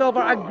woman like yourself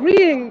are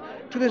agreeing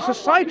to the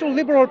societal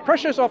liberal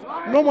pressures of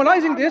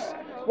normalizing this,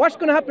 what's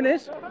going to happen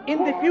is,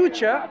 in the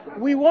future,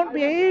 we won't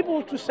be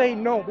able to say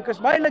no, because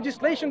by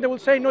legislation they will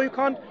say, no, you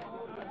can't,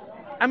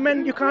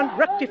 you can't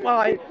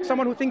rectify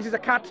someone who thinks he's a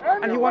cat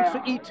and he wants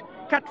to eat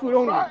cat food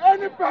only.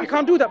 You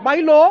can't do that.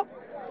 By law,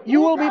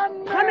 you will be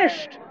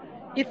punished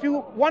if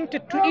you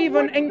wanted to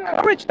even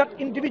encourage that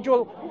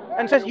individual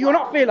and says, you're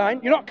not feline,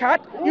 you're not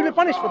cat, you'll be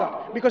punished for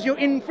that, because you're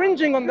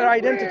infringing on their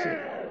identity.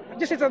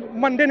 This is a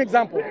mundane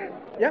example.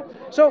 Yeah.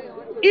 So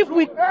if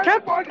we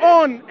kept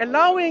on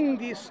allowing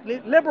this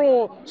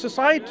liberal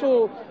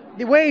societal,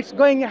 the way it's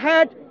going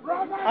ahead,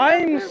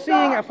 I'm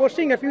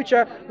foreseeing a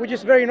future which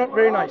is not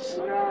very nice.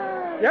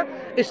 Yeah.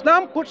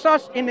 Islam puts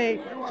us in a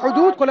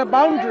hudud, called a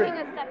boundary.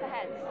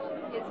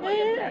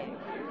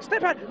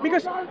 Step out,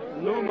 because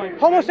No, my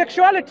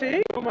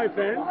homosexuality no, my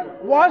friend.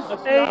 was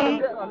Islam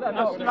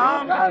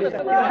he's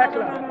a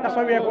heckler. That's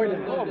why we avoid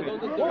him.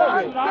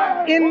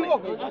 In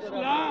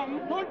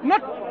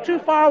not too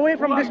far away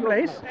from this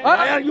place.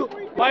 Why are you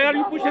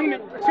pushing me?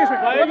 Excuse me.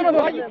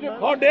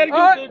 How dare you?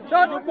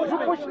 You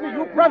push me.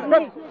 You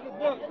brother.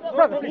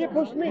 You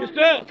push me.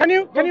 Mister, Can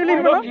you leave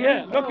him alone?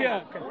 look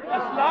here.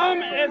 Islam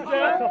is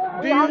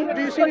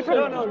Do you see any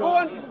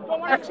problem?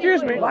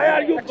 Excuse me. Why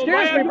are you?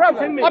 Excuse me, brother.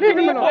 pushing me? Leave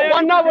him alone.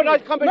 1 hour I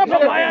come No and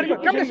problem. Why are you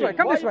Come this way.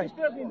 Come this way.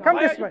 Come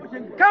this way.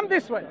 Come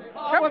this way.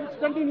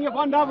 continue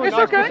 1 hour. It's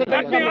okay.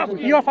 Let me ask you.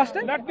 You're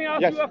fasting? Let me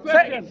ask Yes. you a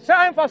question. Say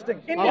I'm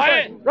fasting. In this Why?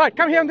 way. Right.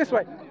 Come here in this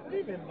way.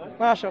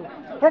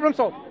 MashaAllah. Problem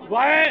solved.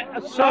 Why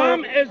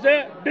Islam is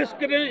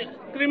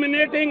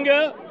discriminating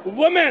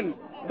women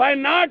by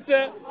not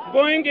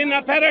going in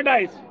a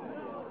paradise?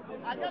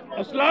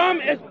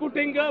 Islam is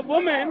putting a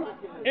woman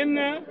in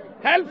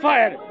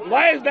hellfire.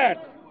 Why is that?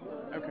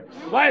 Okay.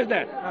 Why is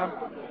that?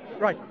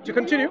 Right. To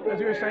continue, as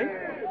you were saying,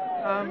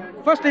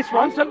 first it's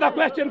wrong. Answer the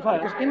question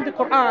first. Because in the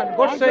Quran,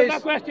 God Answer says, the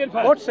question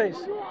first. God says,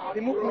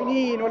 the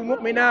mu'mineen wal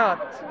mu'minat.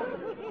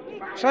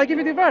 Shall I give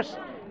you the verse?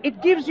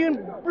 It gives you a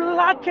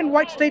black and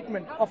white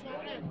statement of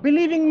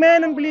believing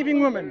men and believing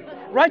women,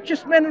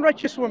 righteous men and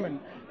righteous women.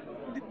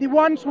 The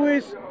ones who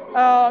is,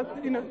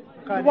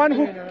 the one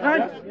who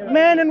can't,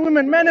 men and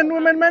women, men and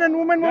women, men and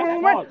women,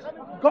 women, That's women. false.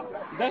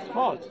 That's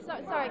false.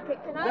 Sorry,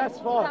 can I? That's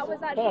false. That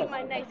was actually False.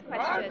 my next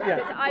question. Yeah.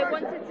 Because I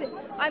wanted to.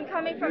 I'm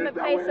coming from a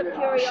place of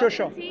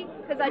curiosity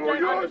because I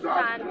don't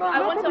understand.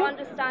 I want to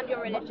understand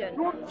your religion.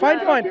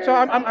 Fine. So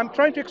I'm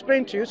trying to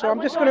explain to you. So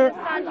I'm just going to.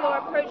 understand your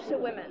approach to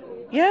women.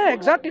 Yeah,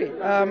 exactly.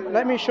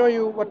 Let me show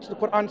you what the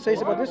Quran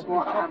says about this.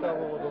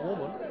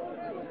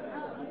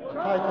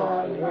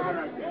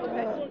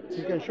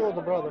 You can show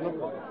the brother.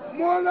 Look.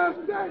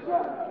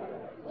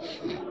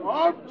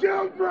 Of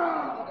children.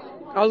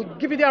 I'll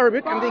give you the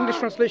Arabic and the English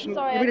translation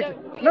Sorry, I immediately.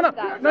 don't No, use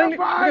that. English,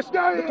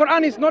 because the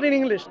Quran is not in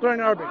English, Quran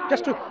in Arabic.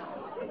 Just to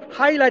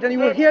highlight, and you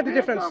will hear the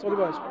difference of the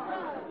words.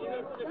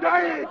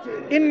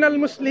 إن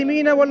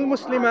المسلمين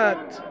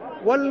والمسلمات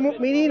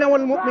والمؤمنين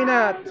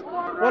والمؤمنات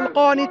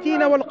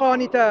والقانتين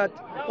والقانتات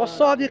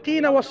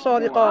والصادقين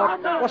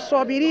والصادقات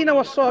والصابرين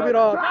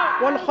والصابرات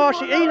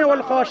والخاشعين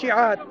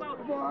والخاشعات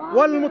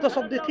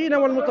والمتصدقين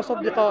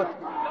والمتصدقات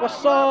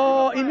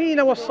والصائمين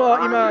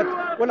والصائمات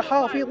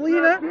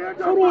والحافظين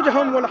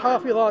فروجهم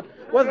والحافظات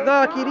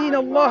والذاكرين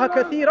الله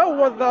كثيرا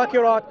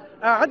والذاكرات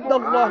أعد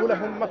الله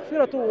لهم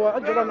مغفرة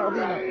وأجرا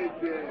عظيما.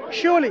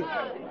 Surely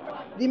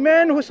the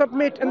men who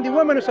submit and the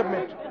women who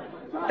submit,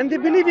 and the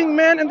believing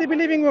man and the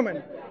believing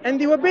woman, and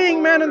the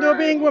obeying man and the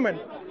obeying woman,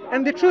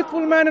 and the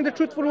truthful man and the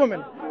truthful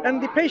woman,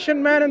 and the patient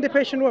man and the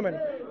patient woman,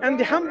 and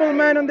the humble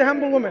man and the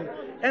humble woman,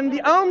 and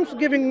the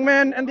alms-giving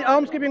man and the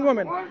alms-giving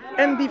woman,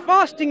 and the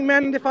fasting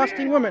man and the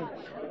fasting woman,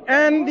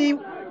 and the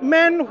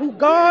men who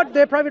guard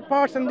their private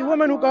parts and the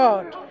women who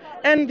guard,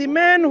 and the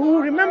men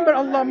who remember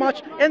Allah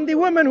much and the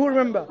women who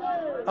remember.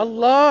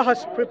 Allah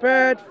has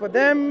prepared for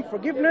them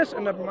forgiveness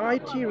and a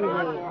mighty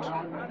reward.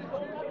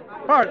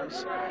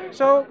 Paradise.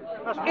 So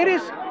it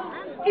is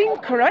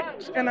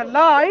incorrect and a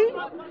lie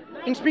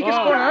in Speaker's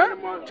Corner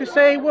to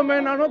say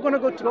women are not going to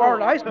go to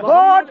paradise.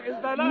 God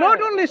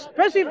not only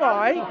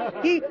specify,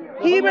 he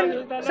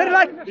even said it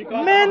like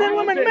men and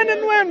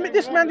women,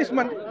 this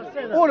man,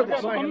 all of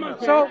this.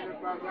 So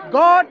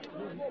God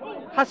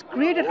has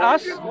created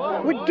us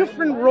with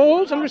different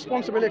roles and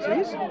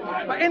responsibilities,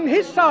 but in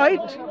His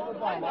sight,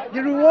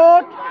 the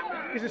reward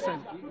is the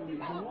same.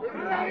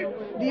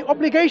 The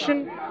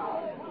obligation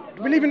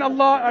to believe in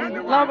Allah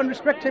and love and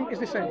respect Him is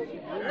the same.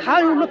 How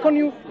you look on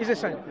you is the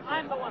same.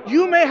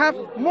 You may have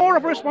more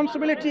of a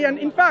responsibility, and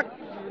in fact,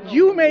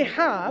 you may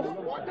have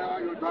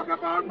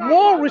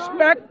more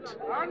respect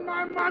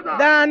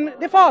than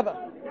the father.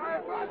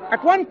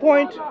 At one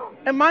point,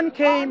 a man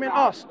came and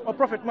asked, O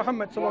Prophet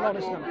Muhammad sallallahu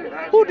alaihi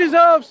wasallam, who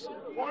deserves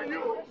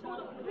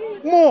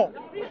more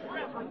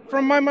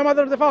from my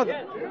mother or the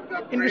father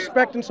in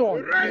respect and so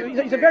on?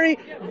 It's a very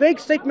vague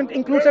statement,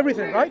 includes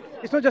everything, right?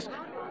 It's not just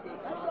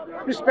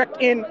respect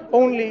in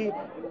only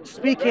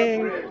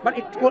speaking, but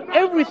it's for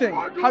everything,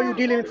 how you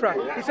deal and interact.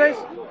 He says,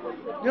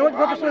 you know what the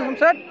Prophet ﷺ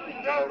said?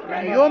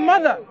 Your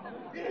mother.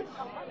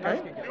 Okay?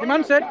 The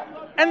man said,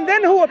 and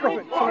then who, O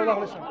Prophet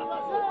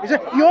ﷺ? He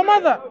said, your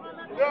mother.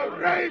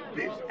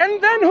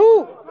 And then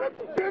who?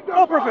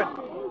 O Prophet.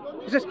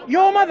 He says,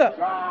 your mother.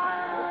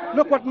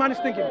 Look what man is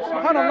thinking.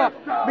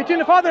 SubhanAllah. Between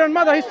the father and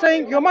mother, he's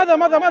saying, your mother.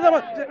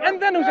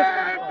 And then who says,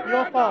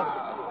 your father.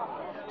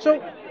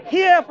 So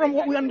here from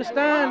what we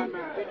understand,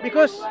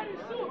 because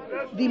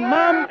the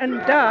mom and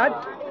dad,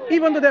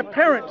 even though they're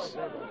parents,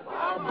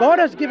 God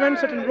has given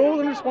certain roles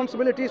and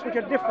responsibilities which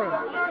are different.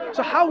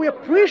 So how we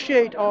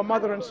appreciate our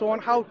mother and so on,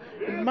 how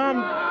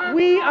mom,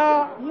 we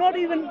are not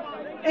even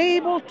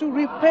able to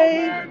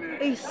repay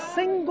a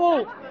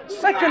single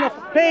second of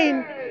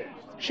pain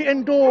she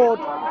endured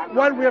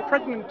while we were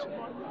pregnant,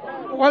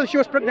 while she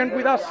was pregnant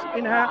with us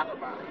in her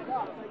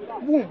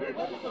womb.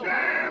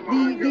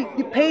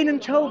 The pain in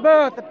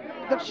childbirth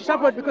that she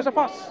suffered because of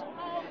us.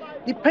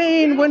 the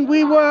pain when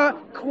we were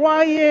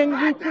crying,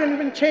 we couldn't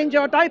even change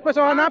our diapers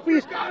or our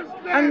nappies,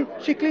 and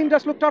she cleaned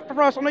us, looked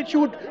after us, and she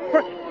would.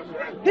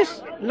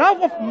 This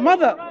love of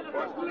mother,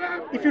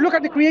 if you look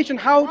at the creation,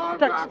 how it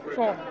protects,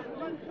 so on.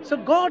 So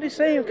God is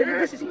saying, okay,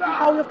 this is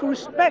how we have to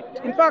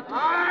respect. In fact,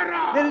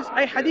 there is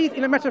a hadith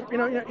in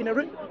a in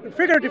a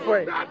figurative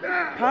way.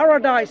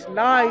 Paradise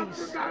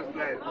lies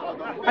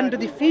under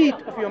the feet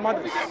of your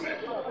mothers.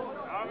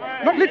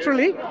 Not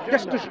literally,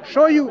 just to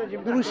show you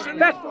the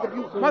respect that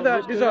your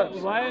mother deserves.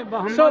 Why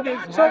Muhammad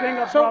is having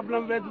a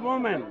problem with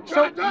women?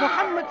 So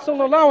Muhammad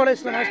sallallahu alaihi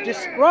wasallam has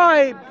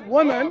described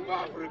women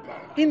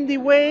in the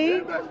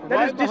way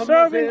that is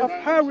deserving of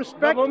her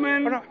respect. The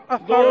women, or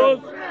of those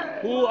her.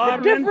 who are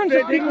The difference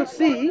that people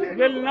see,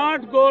 will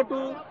not go to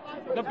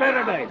the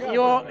paradise.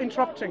 you're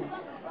interrupting.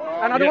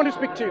 And I don't want to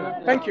speak to you.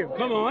 Thank you.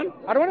 Come on.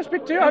 I don't want to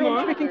speak to you. Come I'm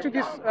on. speaking to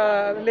this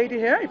lady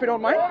here, if you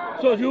don't mind.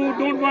 So you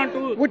don't want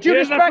to Would you hear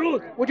respect? the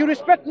truth? Would you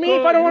respect me So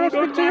if I don't want to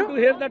you speak don't to want you?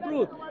 to hear the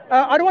truth.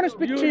 I don't want to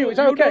speak to you. Is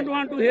that okay? You don't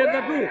want to hear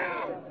the truth.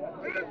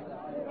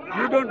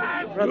 You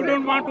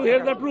don't want to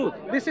hear the truth.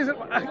 This is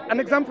an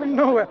example from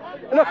nowhere.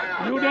 Look,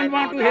 You don't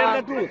want to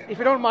hear the truth. if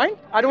you don't mind,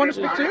 I don't want to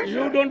speak to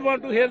you. You don't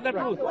want to hear the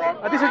truth.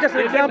 This is just an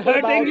Is it example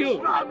hurting about. you?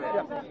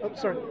 Yeah. Oh,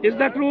 sorry. Is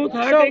the truth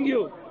hurting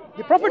you?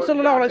 The Prophet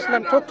sallallahu alaihi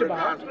wasallam talked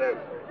about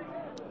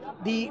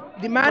the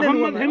man and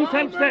Muhammad woman.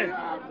 himself said,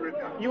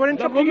 You were the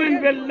interrupting me woman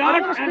again? will I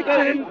don't not want to speak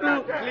enter to you.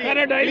 into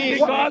paradise Please,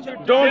 because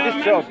don't they are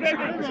disturb.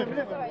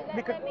 menstruating.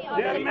 Because,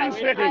 They are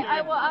menstruating.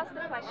 I will ask the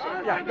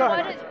question. Yeah, go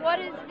ahead. What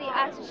is the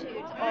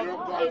attitude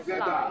of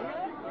Islam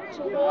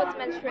towards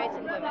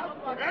menstruating women?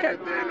 okay.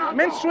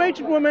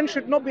 Menstruated women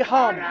should not be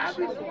harmed.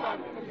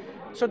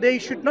 So they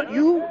should not,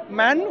 you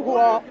men who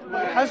are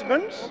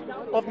husbands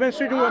of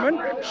menstruating women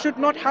should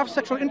not have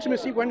sexual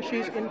intimacy when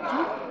she's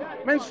into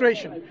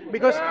menstruation,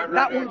 because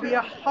that will be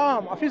a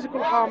harm, a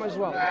physical harm as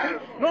well. Okay?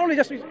 Not only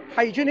just a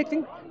hygienic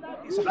thing,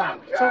 it's a harm.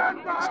 So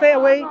stay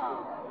away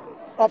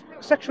of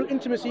sexual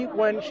intimacy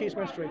when she's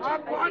menstruating.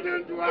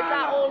 Is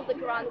that all the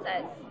Quran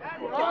says?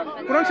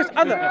 Quran says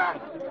other.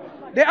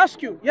 They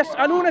ask you,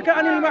 يَسْأَلُونَكَ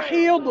عَنِ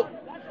الْمَحِيضِ.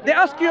 They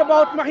ask you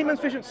about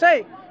menstruation.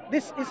 Say,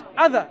 this is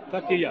other.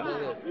 Taqiya.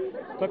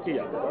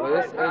 Taqiya.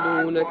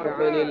 ويسألونك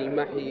عن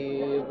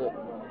المحيض.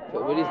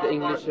 What is the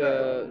English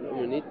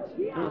unit?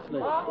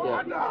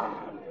 Yeah.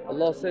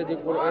 Allah said in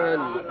Quran.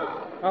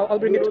 I'll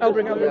bring it. I'll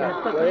bring it.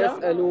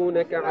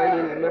 ويسألونك عن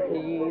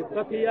المحيض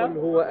قل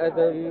هو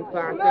أذى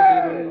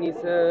فاعتزلوا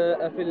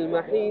النساء في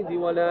المحيض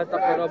ولا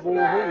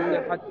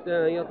تقربوهن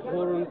حتى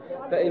يطهرن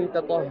فإن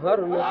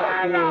تطهرن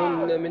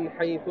فأتوهن من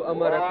حيث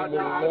أمركم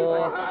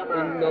الله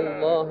إن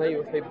الله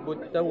يحب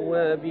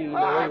التوابين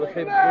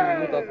ويحب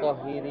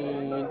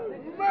المتطهرين.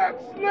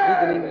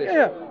 Read in English.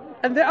 Yeah.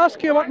 And they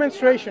ask you about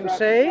menstruation.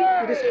 Say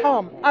it is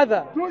harm,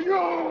 other.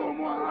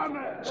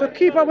 So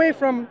keep away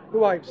from the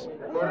wives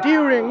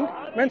during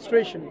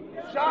menstruation,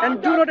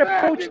 and do not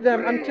approach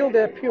them until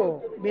they're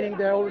pure, meaning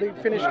they're already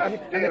finished and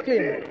they're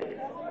clean.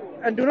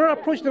 And do not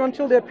approach them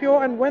until they're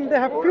pure, and when they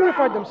have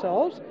purified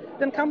themselves,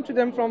 then come to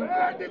them from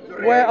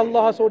where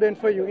Allah has ordained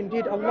for you.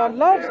 Indeed, Allah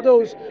loves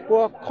those who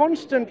are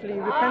constantly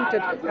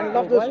repented and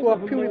love those who are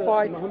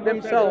purified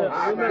themselves.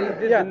 This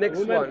is the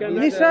next one.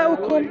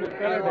 نساؤكم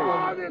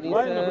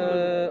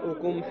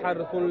نساؤكم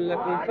حرث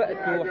لكم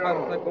فأتوا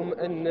حرثكم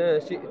أن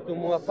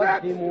شئتم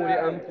وقدموا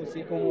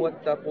لأنفسكم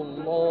واتقوا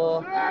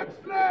الله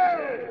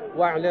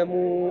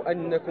واعلموا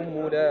أنكم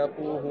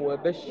ملاقوه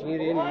وبشر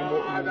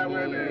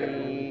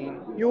المؤمنين.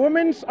 You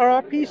women are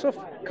a piece of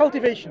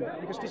cultivation,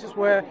 because this is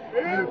where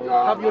you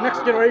have your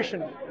next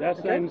generation.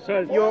 That's the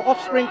insult. Your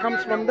offspring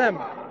comes from them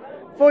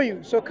for you.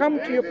 So come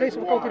to your place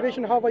of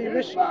cultivation however you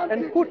wish,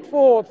 and put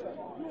forth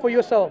for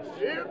yourself,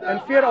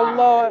 and fear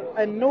Allah,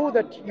 and know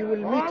that you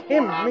will meet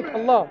Him, meet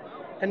Allah,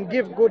 and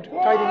give good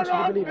tidings to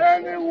the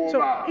believers. So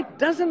it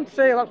doesn't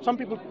say, like some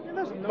people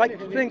like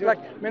to think like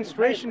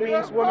menstruation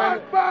means women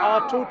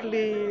are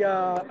totally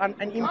and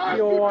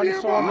impure and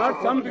so on.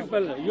 Not some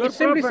people. Your It's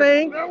simply prophet-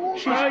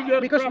 saying your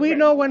because we prophet.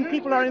 know when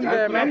people are in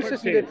their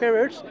menses, in their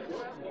periods,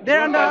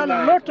 they're under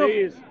a lot of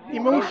Please.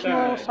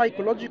 emotional,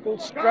 psychological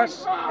stress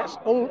that's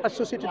all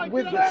associated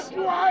with this.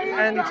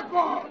 And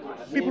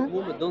people,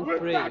 Woman, don't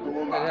pray. That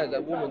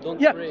woman, don't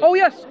yeah, pray. oh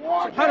yes,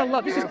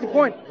 subhanAllah, this is the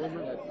point.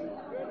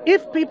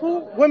 If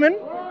people, women,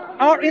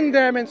 are in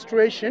their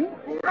menstruation,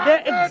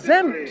 they're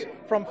exempt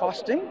from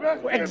fasting,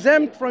 or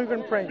exempt from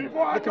even praying.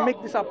 They can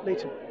make this up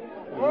later.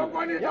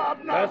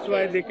 That's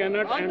why they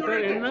cannot enter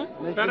in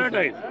the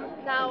paradise.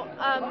 Now,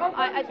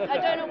 I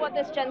don't know what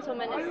this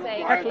gentleman is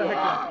saying. Heckler.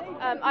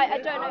 I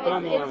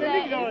don't know. Is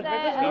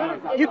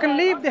there You can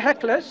leave the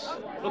hecklers,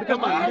 Oh, because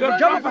come on. the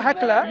job of a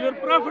heckler. Your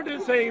prophet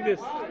is saying this.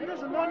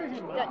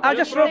 I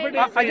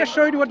just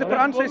showed you what the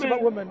Quran says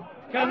about women.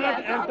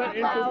 Cannot enter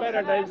into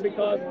paradise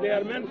because they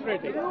are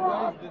menstruating.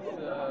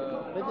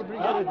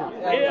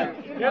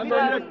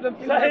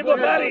 Sahih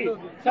Bukhari,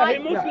 Sahih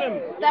Muslim.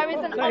 There is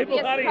an Sahih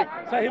obvious Bukhari,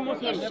 Sahih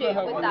Muslim.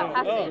 issue with that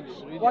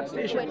passage. What's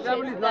the issue? Which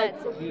is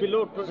that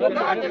Below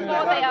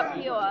before they are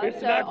pure. It's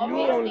so not you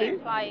obviously only.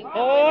 implying that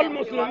All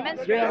women who are Muslims,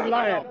 menstruating they are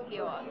liars. not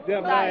pure. They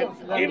are That liars.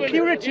 is obvious.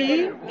 Purity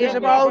is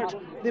about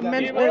the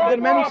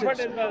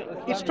menses.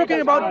 It's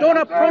talking about don't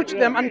approach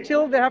them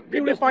until they have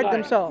purified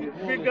themselves.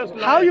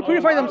 How you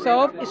purify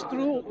themselves is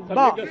through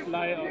bath.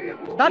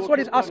 That's what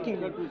it's asking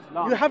you.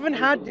 You haven't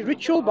had the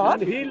ritual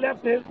bath He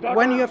left his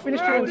when you have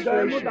finished your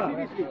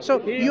menstruation.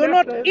 So you're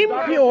not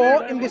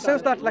impure in the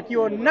sense that like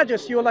you're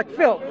najas, you're like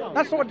filth.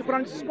 That's what the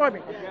Quran is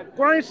describing.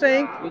 Quran is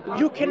saying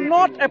you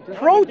cannot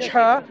approach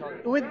her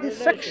with the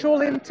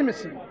sexual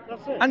intimacy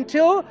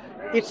until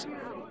it's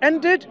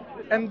ended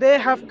and they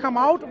have come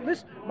out of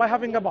this by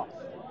having a bath.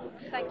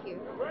 Thank you.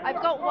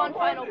 I've got one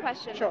final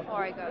question Sure.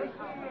 before I go.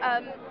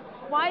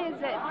 Why is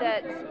it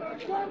that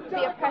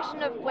the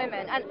oppression of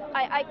women, and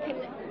I can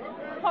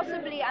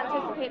possibly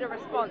anticipate a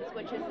response,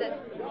 which is that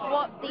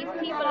what these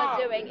people are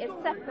doing is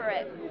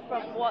separate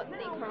from what the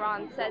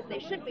Quran says they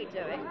should be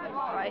doing,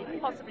 right?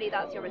 Possibly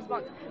that's your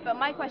response. But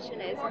my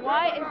question is,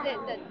 why is it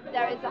that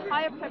there is a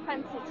higher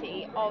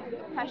propensity of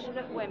oppression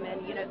of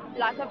women, you know,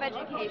 lack of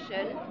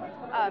education,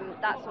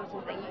 that sort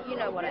of thing, you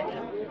know what I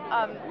mean,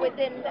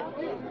 within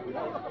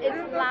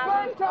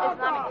Islamic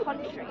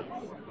countries?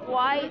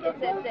 Why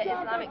is it that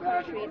Islamic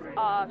countries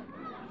are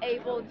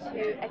able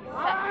to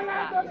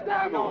accept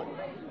that and not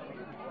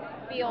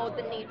feel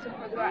the need to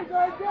progress?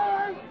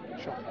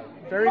 Sure.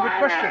 Very good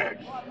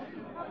question.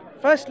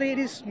 Firstly, it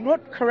is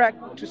not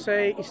correct to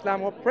say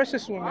Islam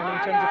oppresses women in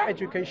terms of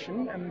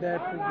education and their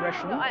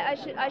progression. No, I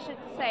should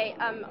say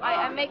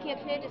I'm making a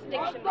clear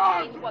distinction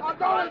between what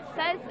the Quran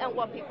says and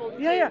what people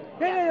do. Yeah.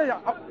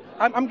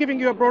 I'm giving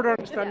you a broader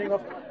understanding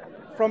of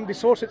from the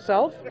source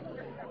itself.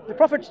 The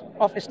Prophet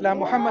of Islam,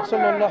 Muhammad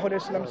sallallahu alaihi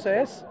wasallam,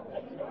 says,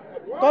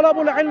 طلب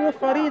العلم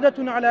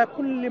فريضة على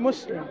كل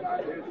مسلم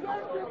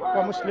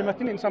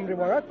ومسلمة in some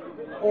riwayat,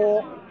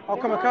 or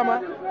كما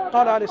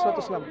قال عليه الصلاة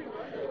والسلام.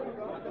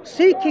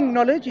 Seeking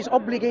knowledge is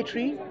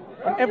obligatory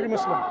on every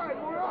Muslim.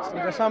 So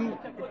there are some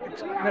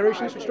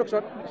narrations which talks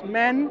about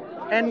men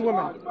and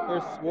women.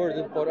 First word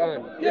in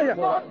Quran.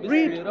 Yeah.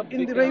 Read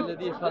in the rape.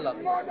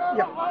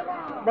 Yeah,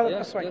 brother,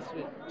 that's right.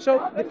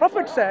 So the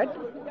Prophet said,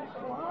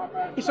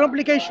 it's an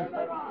obligation.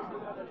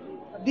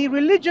 The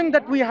religion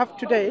that we have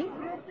today,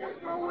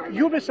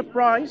 you'll be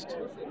surprised,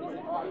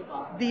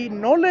 the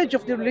knowledge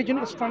of the religion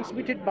is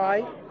transmitted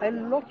by a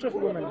lot of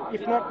women,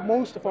 if not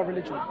most of our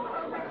religion.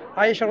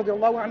 Aisha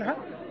radiallahu anha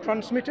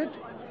transmitted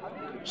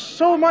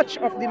so much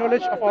of the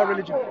knowledge of our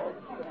religion.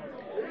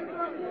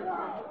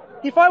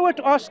 If I were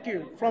to ask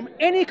you from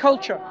any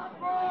culture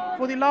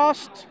for the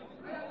last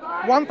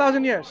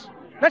 1,000 years,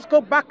 let's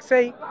go back,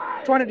 say,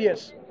 200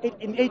 years,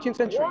 in 18th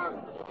century,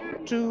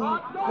 to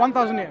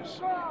 1,000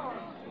 years.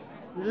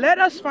 Let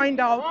us find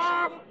out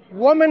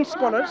women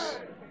scholars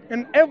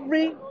in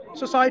every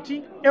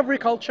society, every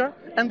culture,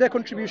 and their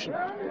contribution.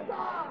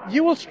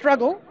 You will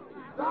struggle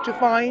to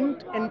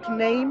find and to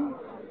name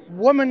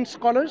women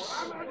scholars,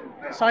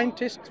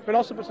 scientists,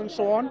 philosophers, and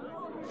so on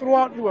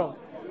throughout the world.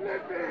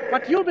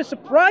 But you'll be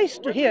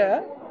surprised to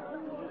hear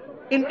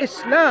in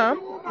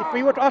Islam, if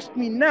you were to ask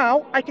me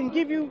now, I can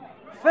give you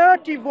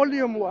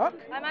 30-volume work.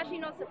 I'm actually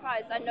not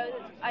surprised. I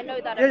know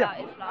that about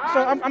Islam. So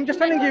I'm just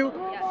telling you,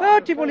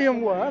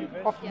 30-volume work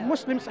of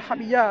Muslim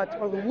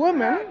sahabiyat, or the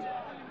women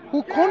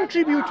who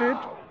contributed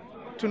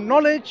to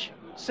knowledge,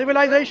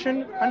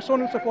 civilization, and so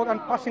on and so forth,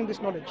 and passing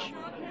this knowledge.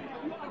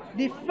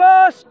 The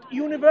first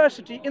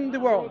university in the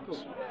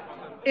world,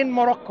 in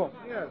Morocco,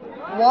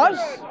 was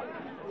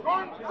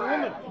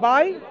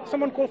by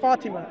someone called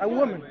Fatima, a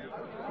woman,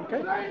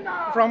 okay,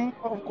 from,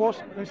 of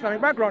course, an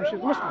Islamic background.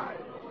 She's Muslim.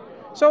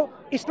 So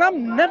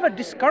Islam never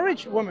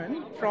discouraged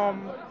women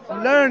from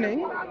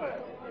learning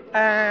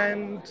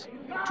and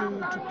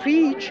to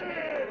preach.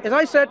 As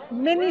I said,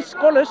 many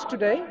scholars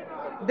today,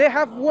 they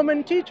have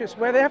women teachers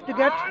where they have to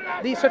get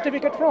the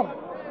certificate from,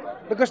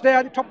 because they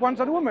are the top ones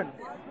are the women.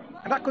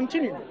 And that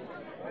continued.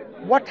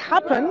 What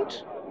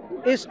happened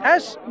is,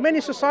 as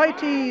many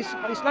societies,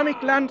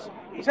 Islamic lands,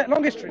 it's a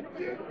long history.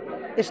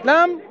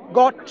 Islam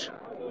got,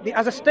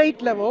 as a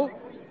state level,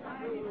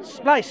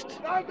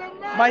 spliced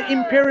by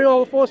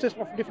imperial forces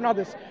of different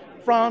others,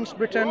 France,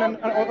 Britain, and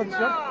others,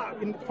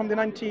 from the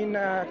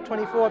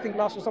 1924, I think,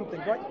 last or something,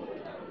 right?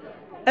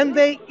 And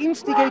they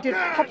instigated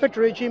puppet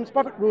regimes,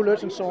 puppet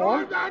rulers, and so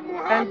on.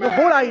 And the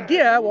whole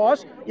idea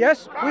was,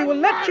 yes, we will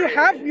let you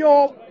have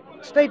your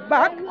state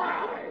back,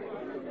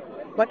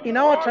 but in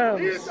our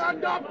terms.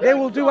 They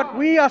will do what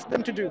we ask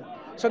them to do.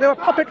 So there were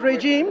puppet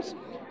regimes.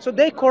 So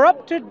they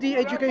corrupted the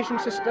education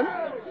system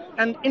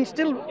and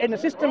instilled in a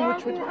system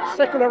which was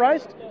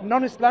secularized,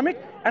 non-Islamic,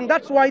 and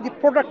that's why the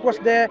product was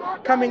there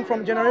coming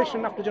from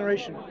generation after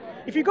generation.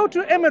 If you go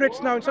to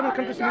Emirates now in some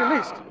countries in the Middle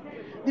East,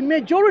 the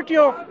majority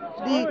of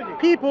the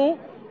people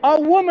are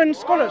women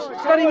scholars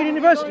studying in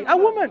university, are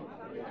women.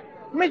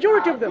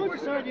 Majority of them,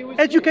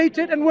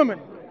 educated and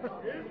women.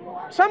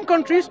 Some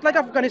countries like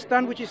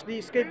Afghanistan, which is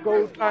the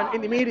scapegoat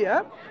in the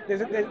media,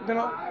 they're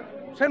not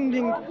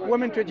sending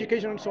women to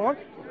education and so on.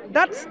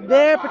 That's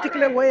their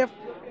particular way of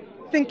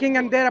thinking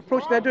and their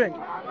approach they're doing.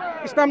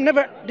 Islam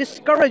never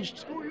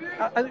discouraged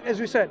as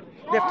you said,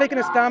 they've taken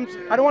a stance.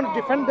 I don't want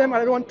to defend them. I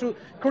don't want to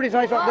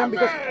criticize them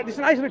because this is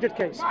an isolated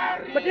case.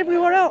 But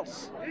everywhere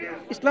else,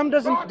 Islam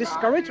doesn't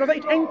discourage, rather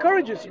it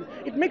encourages you.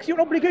 It makes you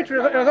obligatory,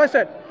 as I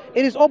said.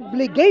 It is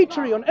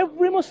obligatory on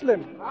every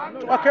Muslim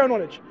to acquire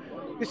knowledge.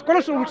 The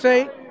scholars would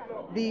say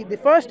the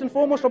first and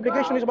foremost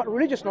obligation is about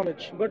religious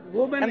knowledge. But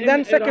women and then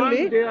in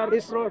secondly, Iran, they are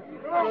is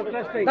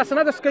protesting. that's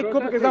another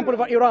scapegoat example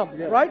of Iran,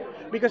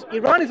 right? Because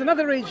Iran is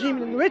another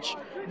regime in which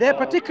their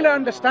particular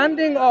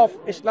understanding of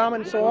Islam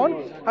and so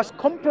on has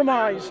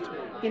compromised,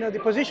 the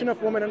position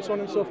of women and so on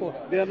and so forth.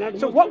 They are not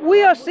So Muslim. what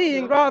we are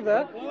seeing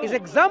rather is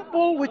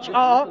examples which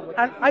are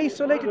an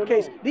isolated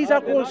case. These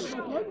are called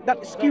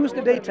that skews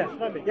the data.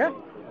 Yeah.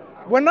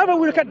 Whenever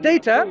we look at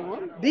data,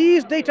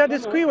 these data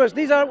skewers,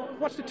 these are,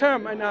 what's the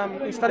term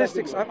in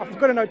statistics? I've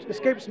forgotten now, it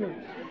escapes me.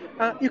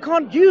 You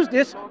can't use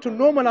this to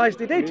normalize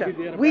the data.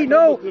 We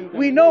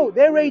know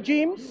their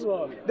regimes,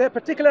 their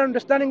particular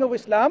understanding of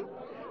Islam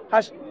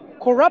has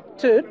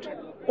corrupted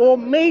or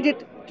made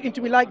it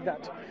into be like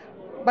that.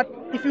 But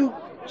if you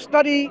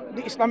study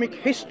the Islamic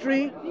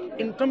history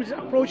in terms of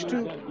approach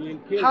to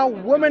how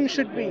women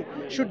should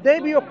they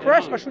be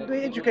oppressed or should they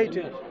be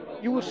educated?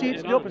 You will see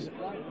it's the opposite.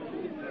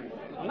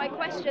 My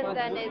question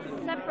then is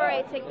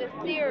separating the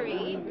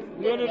theory,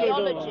 the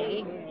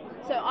theology.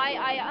 So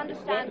I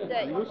understand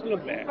that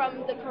from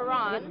the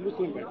Quran,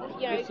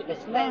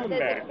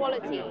 there's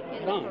equality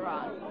in the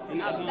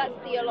Quran. That's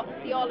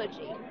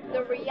theology.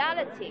 The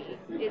reality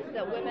is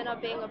that women are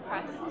being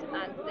oppressed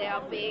and they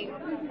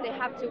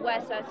have to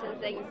wear certain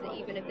things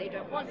even if they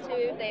don't want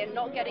to. They are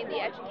not getting the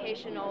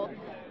educational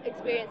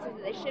experiences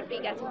that they should be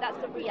getting. That's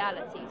the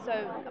reality. So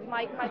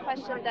my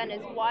question then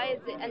is, why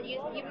is it, and you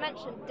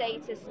mentioned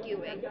data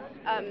skewing.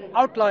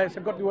 Outliers,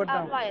 I've got the word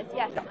now. Outliers,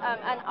 yes.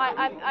 And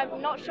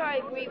I'm not sure I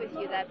agree with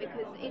you there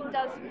because it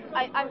does,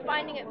 I'm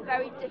finding it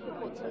very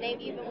difficult to name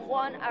even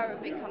one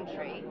Arabic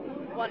country,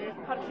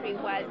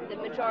 where the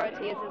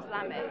majority is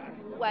Islamic,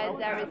 where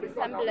there is a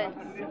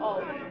semblance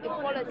of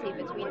equality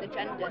between the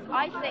genders.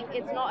 I think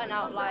it's not an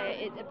outlier,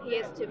 it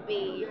appears to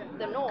be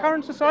the norm.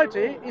 Current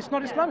society is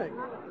not Islamic.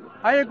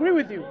 I agree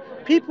with you.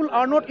 People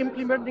are not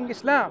implementing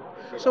Islam.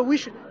 So we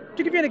should,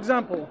 to give you an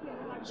example,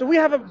 so we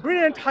have a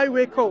brilliant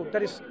highway code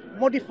that is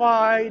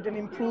modified and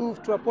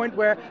improved to a point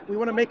where we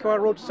want to make our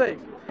roads safe.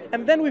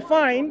 And then we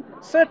find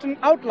certain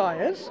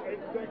outliers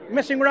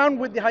messing around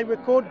with the highway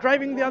code,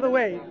 driving the other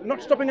way,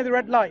 not stopping at the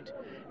red light.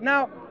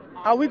 Now,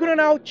 are we going to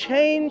now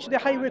change the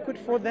highway code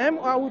for them,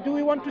 or do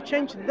we want to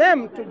change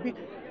them to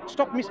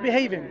stop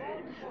misbehaving?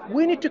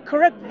 We need to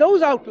correct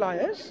those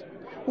outliers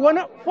who are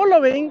not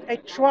following a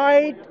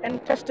tried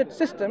and tested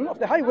system of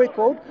the highway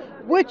code,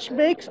 which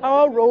makes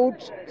our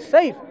roads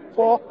safe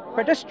for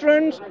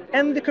pedestrians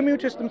and the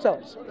commuters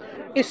themselves.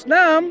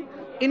 Islam,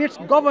 in its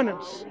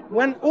governance,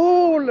 when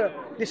all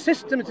the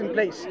system is in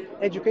place,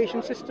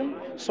 education system,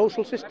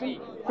 social system,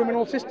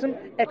 criminal system,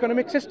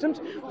 economic systems,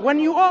 when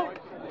you are,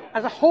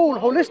 as a whole,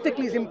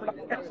 holistically is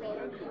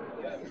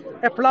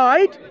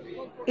applied,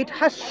 it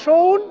has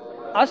shown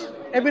us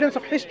evidence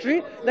of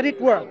history that it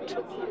worked.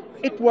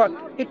 It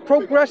worked. It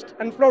progressed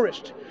and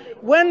flourished.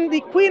 When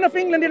the Queen of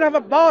England didn't have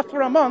a bath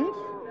for a month,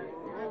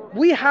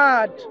 we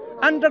had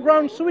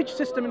underground sewage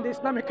system in the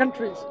Islamic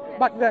countries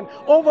back then.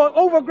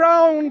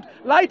 Overground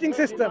lighting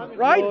system,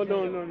 right?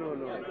 No.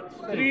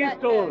 Three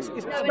stones.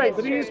 It's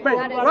space,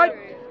 right?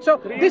 So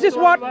this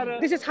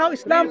is how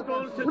Islam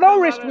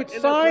flourished with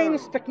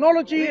science,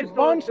 technology,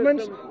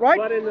 advancements, right?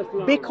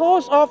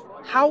 Because of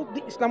how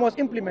the Islam was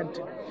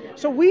implemented.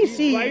 So we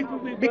see,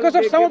 because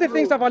of some of the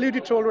things I've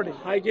alluded to already,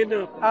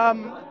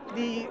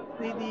 the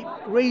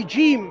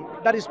regime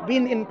that has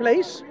been in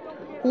place,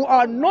 who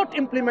are not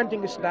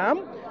implementing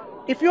Islam.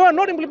 If you are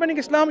not implementing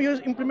Islam,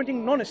 you're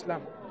implementing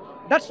non-Islam.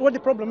 That's what the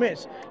problem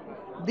is.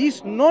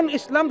 These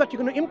non-Islam that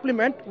you're going to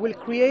implement will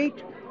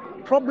create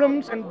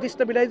problems and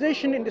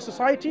destabilization in the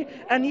society,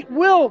 and it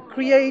will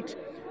create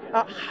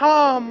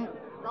harm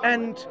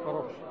and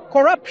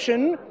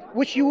corruption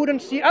which you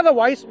wouldn't see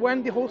otherwise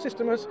when the whole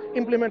system is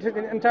implemented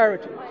in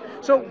entirety.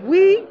 So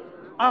we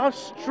are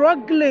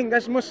struggling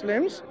as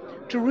Muslims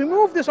to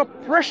remove this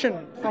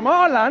oppression from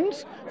our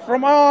lands,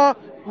 from our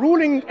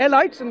ruling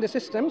elites in the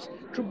systems,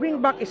 to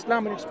bring back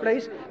Islam in its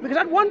place. Because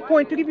at one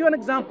point, to give you an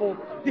example,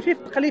 the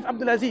 5th Caliph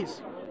Abdul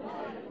Aziz,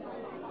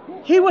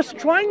 he was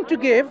trying to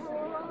give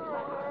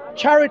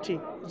charity,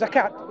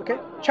 zakat, okay,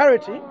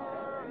 charity,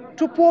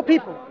 to poor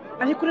people,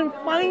 and he couldn't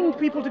find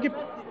people to give.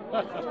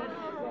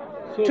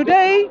 So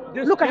today,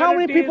 look at how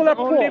many people are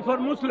only poor.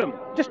 for Muslim.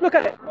 Just look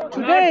at it.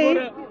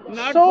 Today,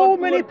 so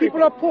many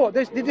people are poor.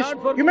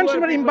 You mentioned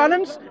about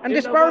imbalance and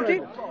disparity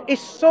is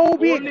so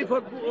big.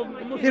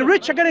 The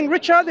rich are getting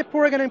richer, the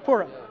poor are getting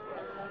poorer.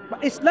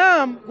 But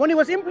Islam, when it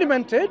was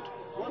implemented,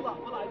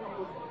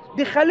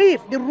 the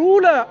Khalif, the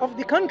ruler of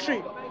the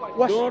country,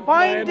 was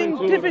finding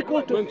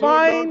difficult to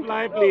find. Don't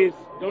lie, please.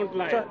 Don't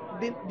lie. So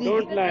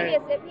Don't lie.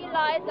 Yes, if he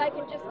lies, I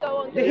can just go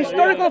on. The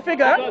historical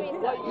figure.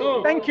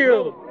 No. Thank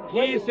you.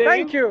 He is saying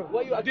Thank you.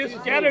 this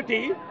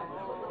charity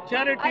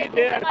charity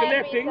they are do my own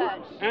collecting,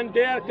 research. and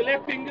they are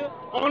collecting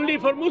only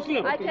for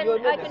Muslims. I can do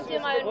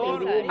my own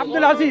research.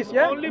 Abdul Aziz,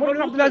 yeah? Only for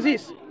Muhammad Abdul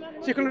Aziz.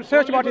 So you can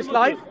research about his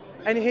life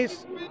and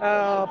his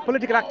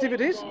political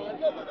activities.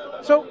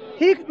 So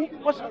he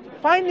was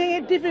finding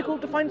it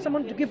difficult to find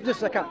someone to give this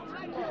zakat.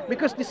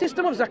 Because the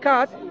system of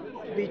zakat,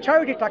 the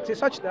charity tax, is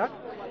such that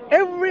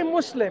every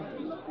Muslim,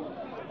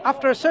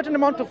 after a certain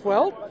amount of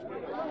wealth,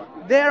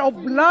 they are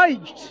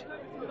obliged,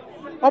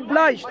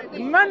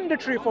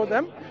 mandatory for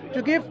them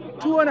to give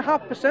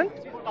 2.5%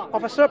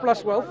 of a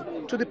surplus wealth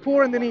to the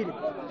poor and the needy.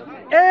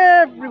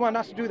 Everyone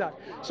has to do that.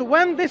 So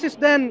when this is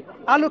then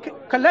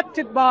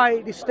collected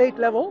by the state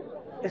level,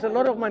 it's a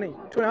lot of money,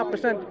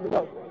 2.5% of the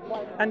wealth,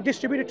 and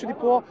distributed to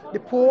the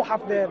poor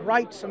have their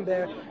rights and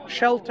their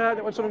shelter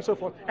and so on and so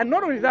forth. And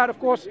not only that, of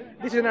course,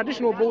 this is an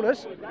additional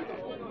bonus.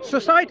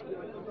 Society,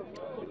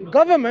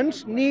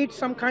 governments need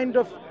some kind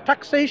of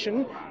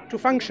taxation to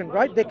function,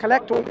 right? They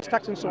collect all this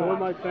tax and so on.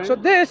 my friend, So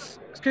this,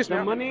 excuse me,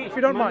 money, if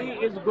you don't money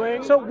mind. is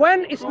going So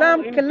when Islam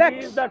increase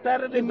collects the the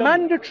terrorism.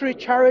 mandatory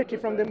charity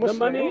from the the Muslims,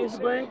 money is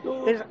going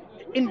to is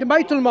in the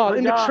Baitul Mal,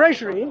 in the Punjab.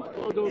 treasury,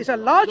 Those- is a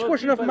large those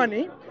portion of people-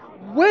 money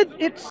with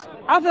its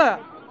other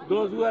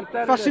those who are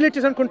terrorists.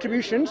 facilities and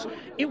contributions.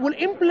 It will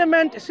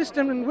implement a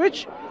system in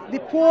which the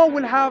poor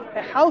will have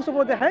a house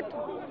over their head,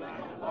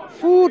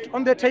 food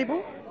on their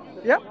table,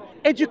 yeah,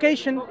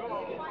 education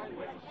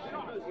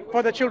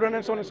for the children,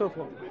 and so on and so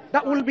forth.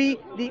 That will be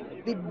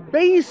the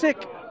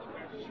basic,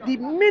 the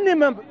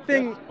minimum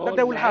thing that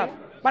they will have.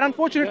 But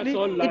unfortunately, That's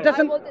all it lies. I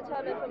doesn't. will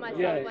determine for myself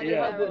Yeah, when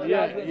yeah, I go.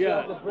 yeah.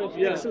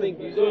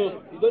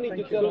 You don't need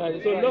to tell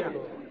her. So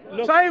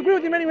look, So I agree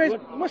with you in many ways.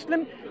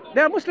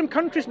 There are Muslim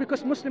countries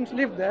because Muslims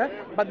live there,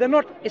 but they're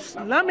not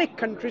Islamic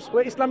countries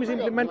where Islam is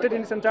implemented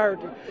in its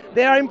entirety.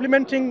 They are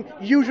implementing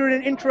usury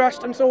and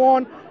interest and so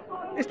on.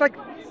 It's like,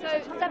 So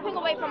stepping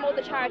away from all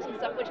the charity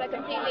stuff, which I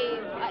completely,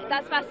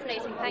 that's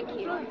fascinating, thank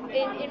you.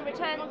 In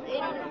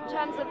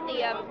terms of the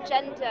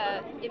gender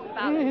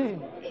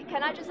imbalance,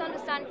 can I just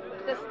understand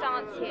the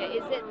stance here?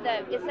 Is it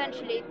that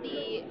essentially the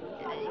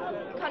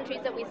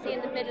countries that we see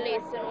in the Middle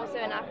East and also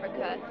in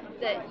Africa,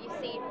 that you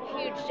see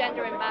huge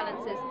gender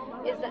imbalances,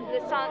 is that the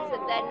stance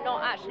that they're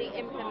not actually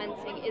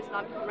implementing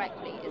Islam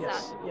correctly? Is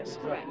that yes,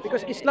 correct?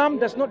 because Islam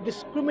does not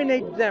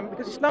discriminate them,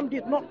 because Islam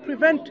did not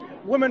prevent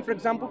women, for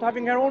example, to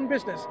having her own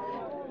business.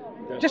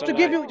 Just to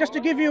give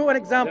you an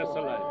example, that's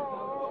a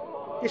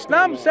lie.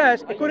 Islam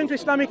says, according to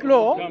Islamic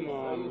law, Come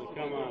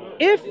on.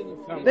 if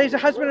there is a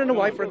husband and a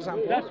wife, for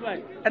example, That's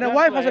right. and a That's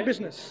wife has a why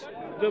business,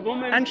 the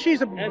woman and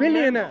she's a and men,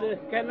 billionaire,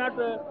 cannot.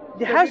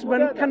 the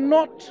husband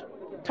cannot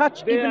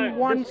touch They even are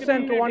 1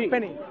 cent or 1 discriminating.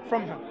 penny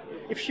from her.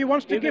 If she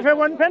wants to In give a- her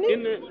 1 penny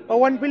in a- or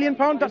 1 billion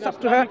pound, that's in up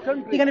to her. Islamic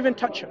country. He can even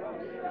touch her.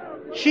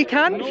 She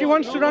can if she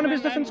wants to run a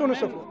business and so on and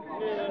so forth.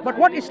 But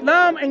what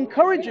Islam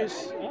encourages,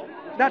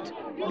 that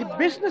the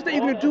business that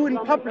you're going to do in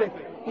public,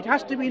 it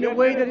has to be in a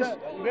way that is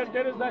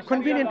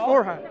convenient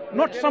for her,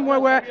 not somewhere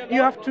where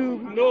you have to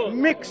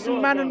mix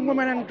man and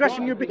woman and dress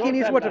in your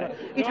bikinis, whatever.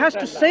 It has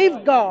to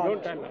safeguard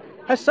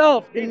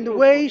herself in the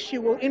way she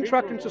will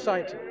interact in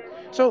society.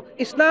 So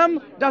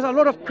Islam does a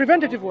lot of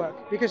preventative work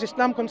because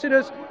Islam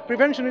considers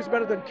prevention is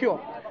better than cure.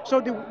 So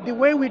the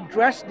way we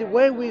dress, the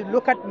way we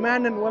look at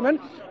men and women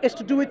is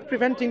to do with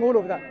preventing all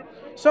of that.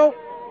 So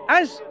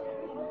as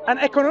an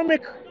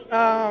economic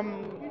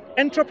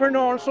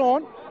entrepreneur and so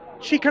on,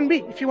 she can be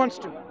if she wants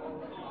to.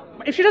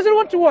 But if she doesn't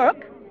want to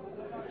work,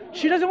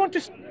 she doesn't want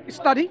to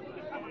study,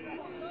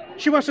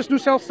 she wants to do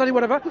self-study,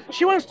 whatever,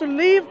 she wants to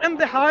live in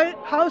the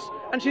house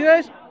and she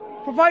says,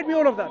 provide me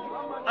all of that.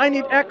 I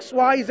need X,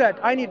 Y, Z,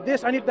 I need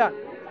this, I need that.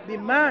 The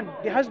man,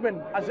 the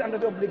husband, is under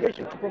the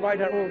obligation to provide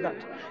her all that.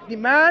 The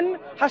man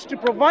has to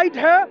provide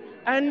her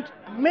and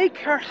make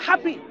her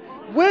happy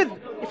with,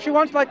 if she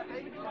wants, like,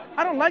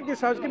 I don't like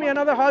this house, give me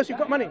another house, you've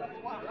got money.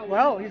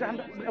 Well, he's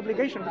under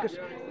obligation because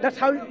that's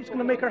how he's going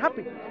to make her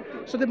happy.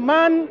 So the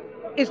man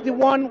is the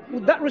one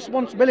with that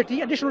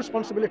responsibility, additional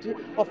responsibility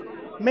of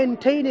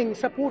maintaining,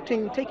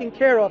 supporting, taking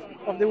care of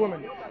the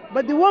woman.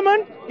 But the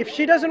woman, if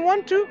she doesn't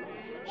want to,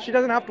 she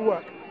doesn't have to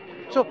work.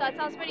 So That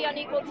sounds pretty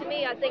unequal to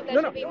me. I think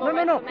there should be more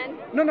rights for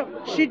men.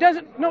 no. She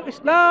doesn't. No,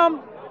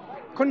 Islam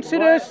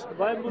considers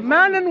Why Muslim-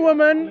 man and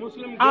woman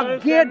Muslim are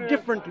girls geared and,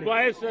 differently.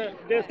 boys, they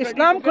study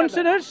Islam together.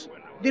 considers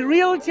the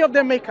reality of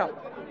their makeup.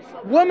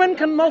 Women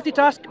can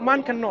multitask,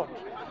 man cannot.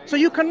 So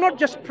you cannot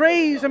just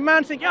praise a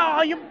man saying,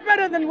 yeah, you're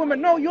better than women.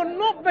 No, you're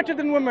not better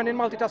than women in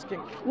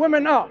multitasking.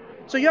 Women are.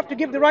 So you have to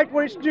give the right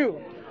where it's due.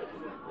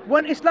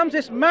 When Islam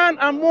says men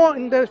are more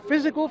in the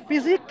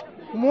physique,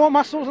 more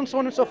muscles and so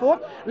on and so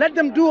forth, let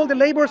them do all the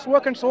labor's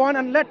work and so on,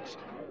 and let's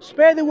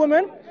spare the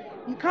women.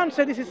 You can't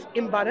say this is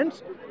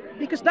imbalance,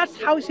 because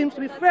that's how it seems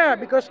to be fair,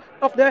 because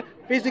of their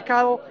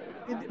physical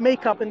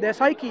makeup and their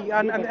psyche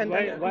and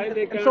Why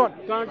they so on.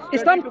 can't study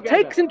Islam together?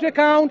 takes into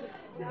account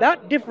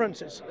that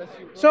differences.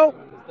 So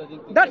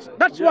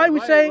that's why we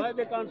say, why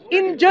they can't study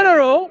in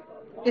general,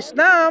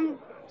 Islam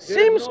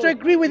seems to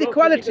agree with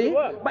equality,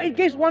 but it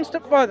goes one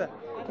step further.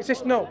 It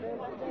says no.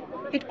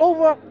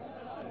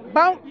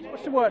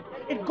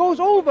 It goes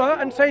over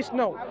and says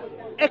no.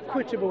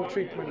 equitable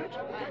treatment.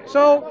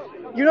 So,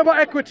 you know about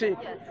equity?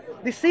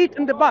 The seat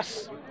in the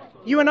bus,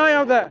 you and I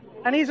are there,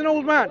 and he's an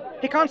old man,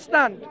 he can't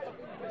stand.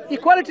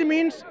 Equality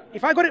means,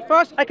 if I got it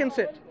first, I can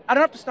sit. I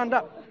don't have to stand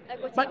up.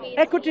 But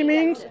equity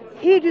means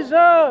he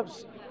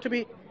deserves to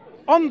be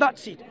on that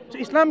seat. So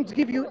Islam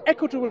gives you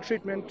equitable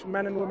treatment to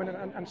men and women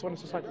and so on in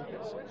society.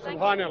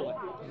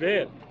 Subhanallah.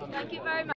 There. Thank you very much.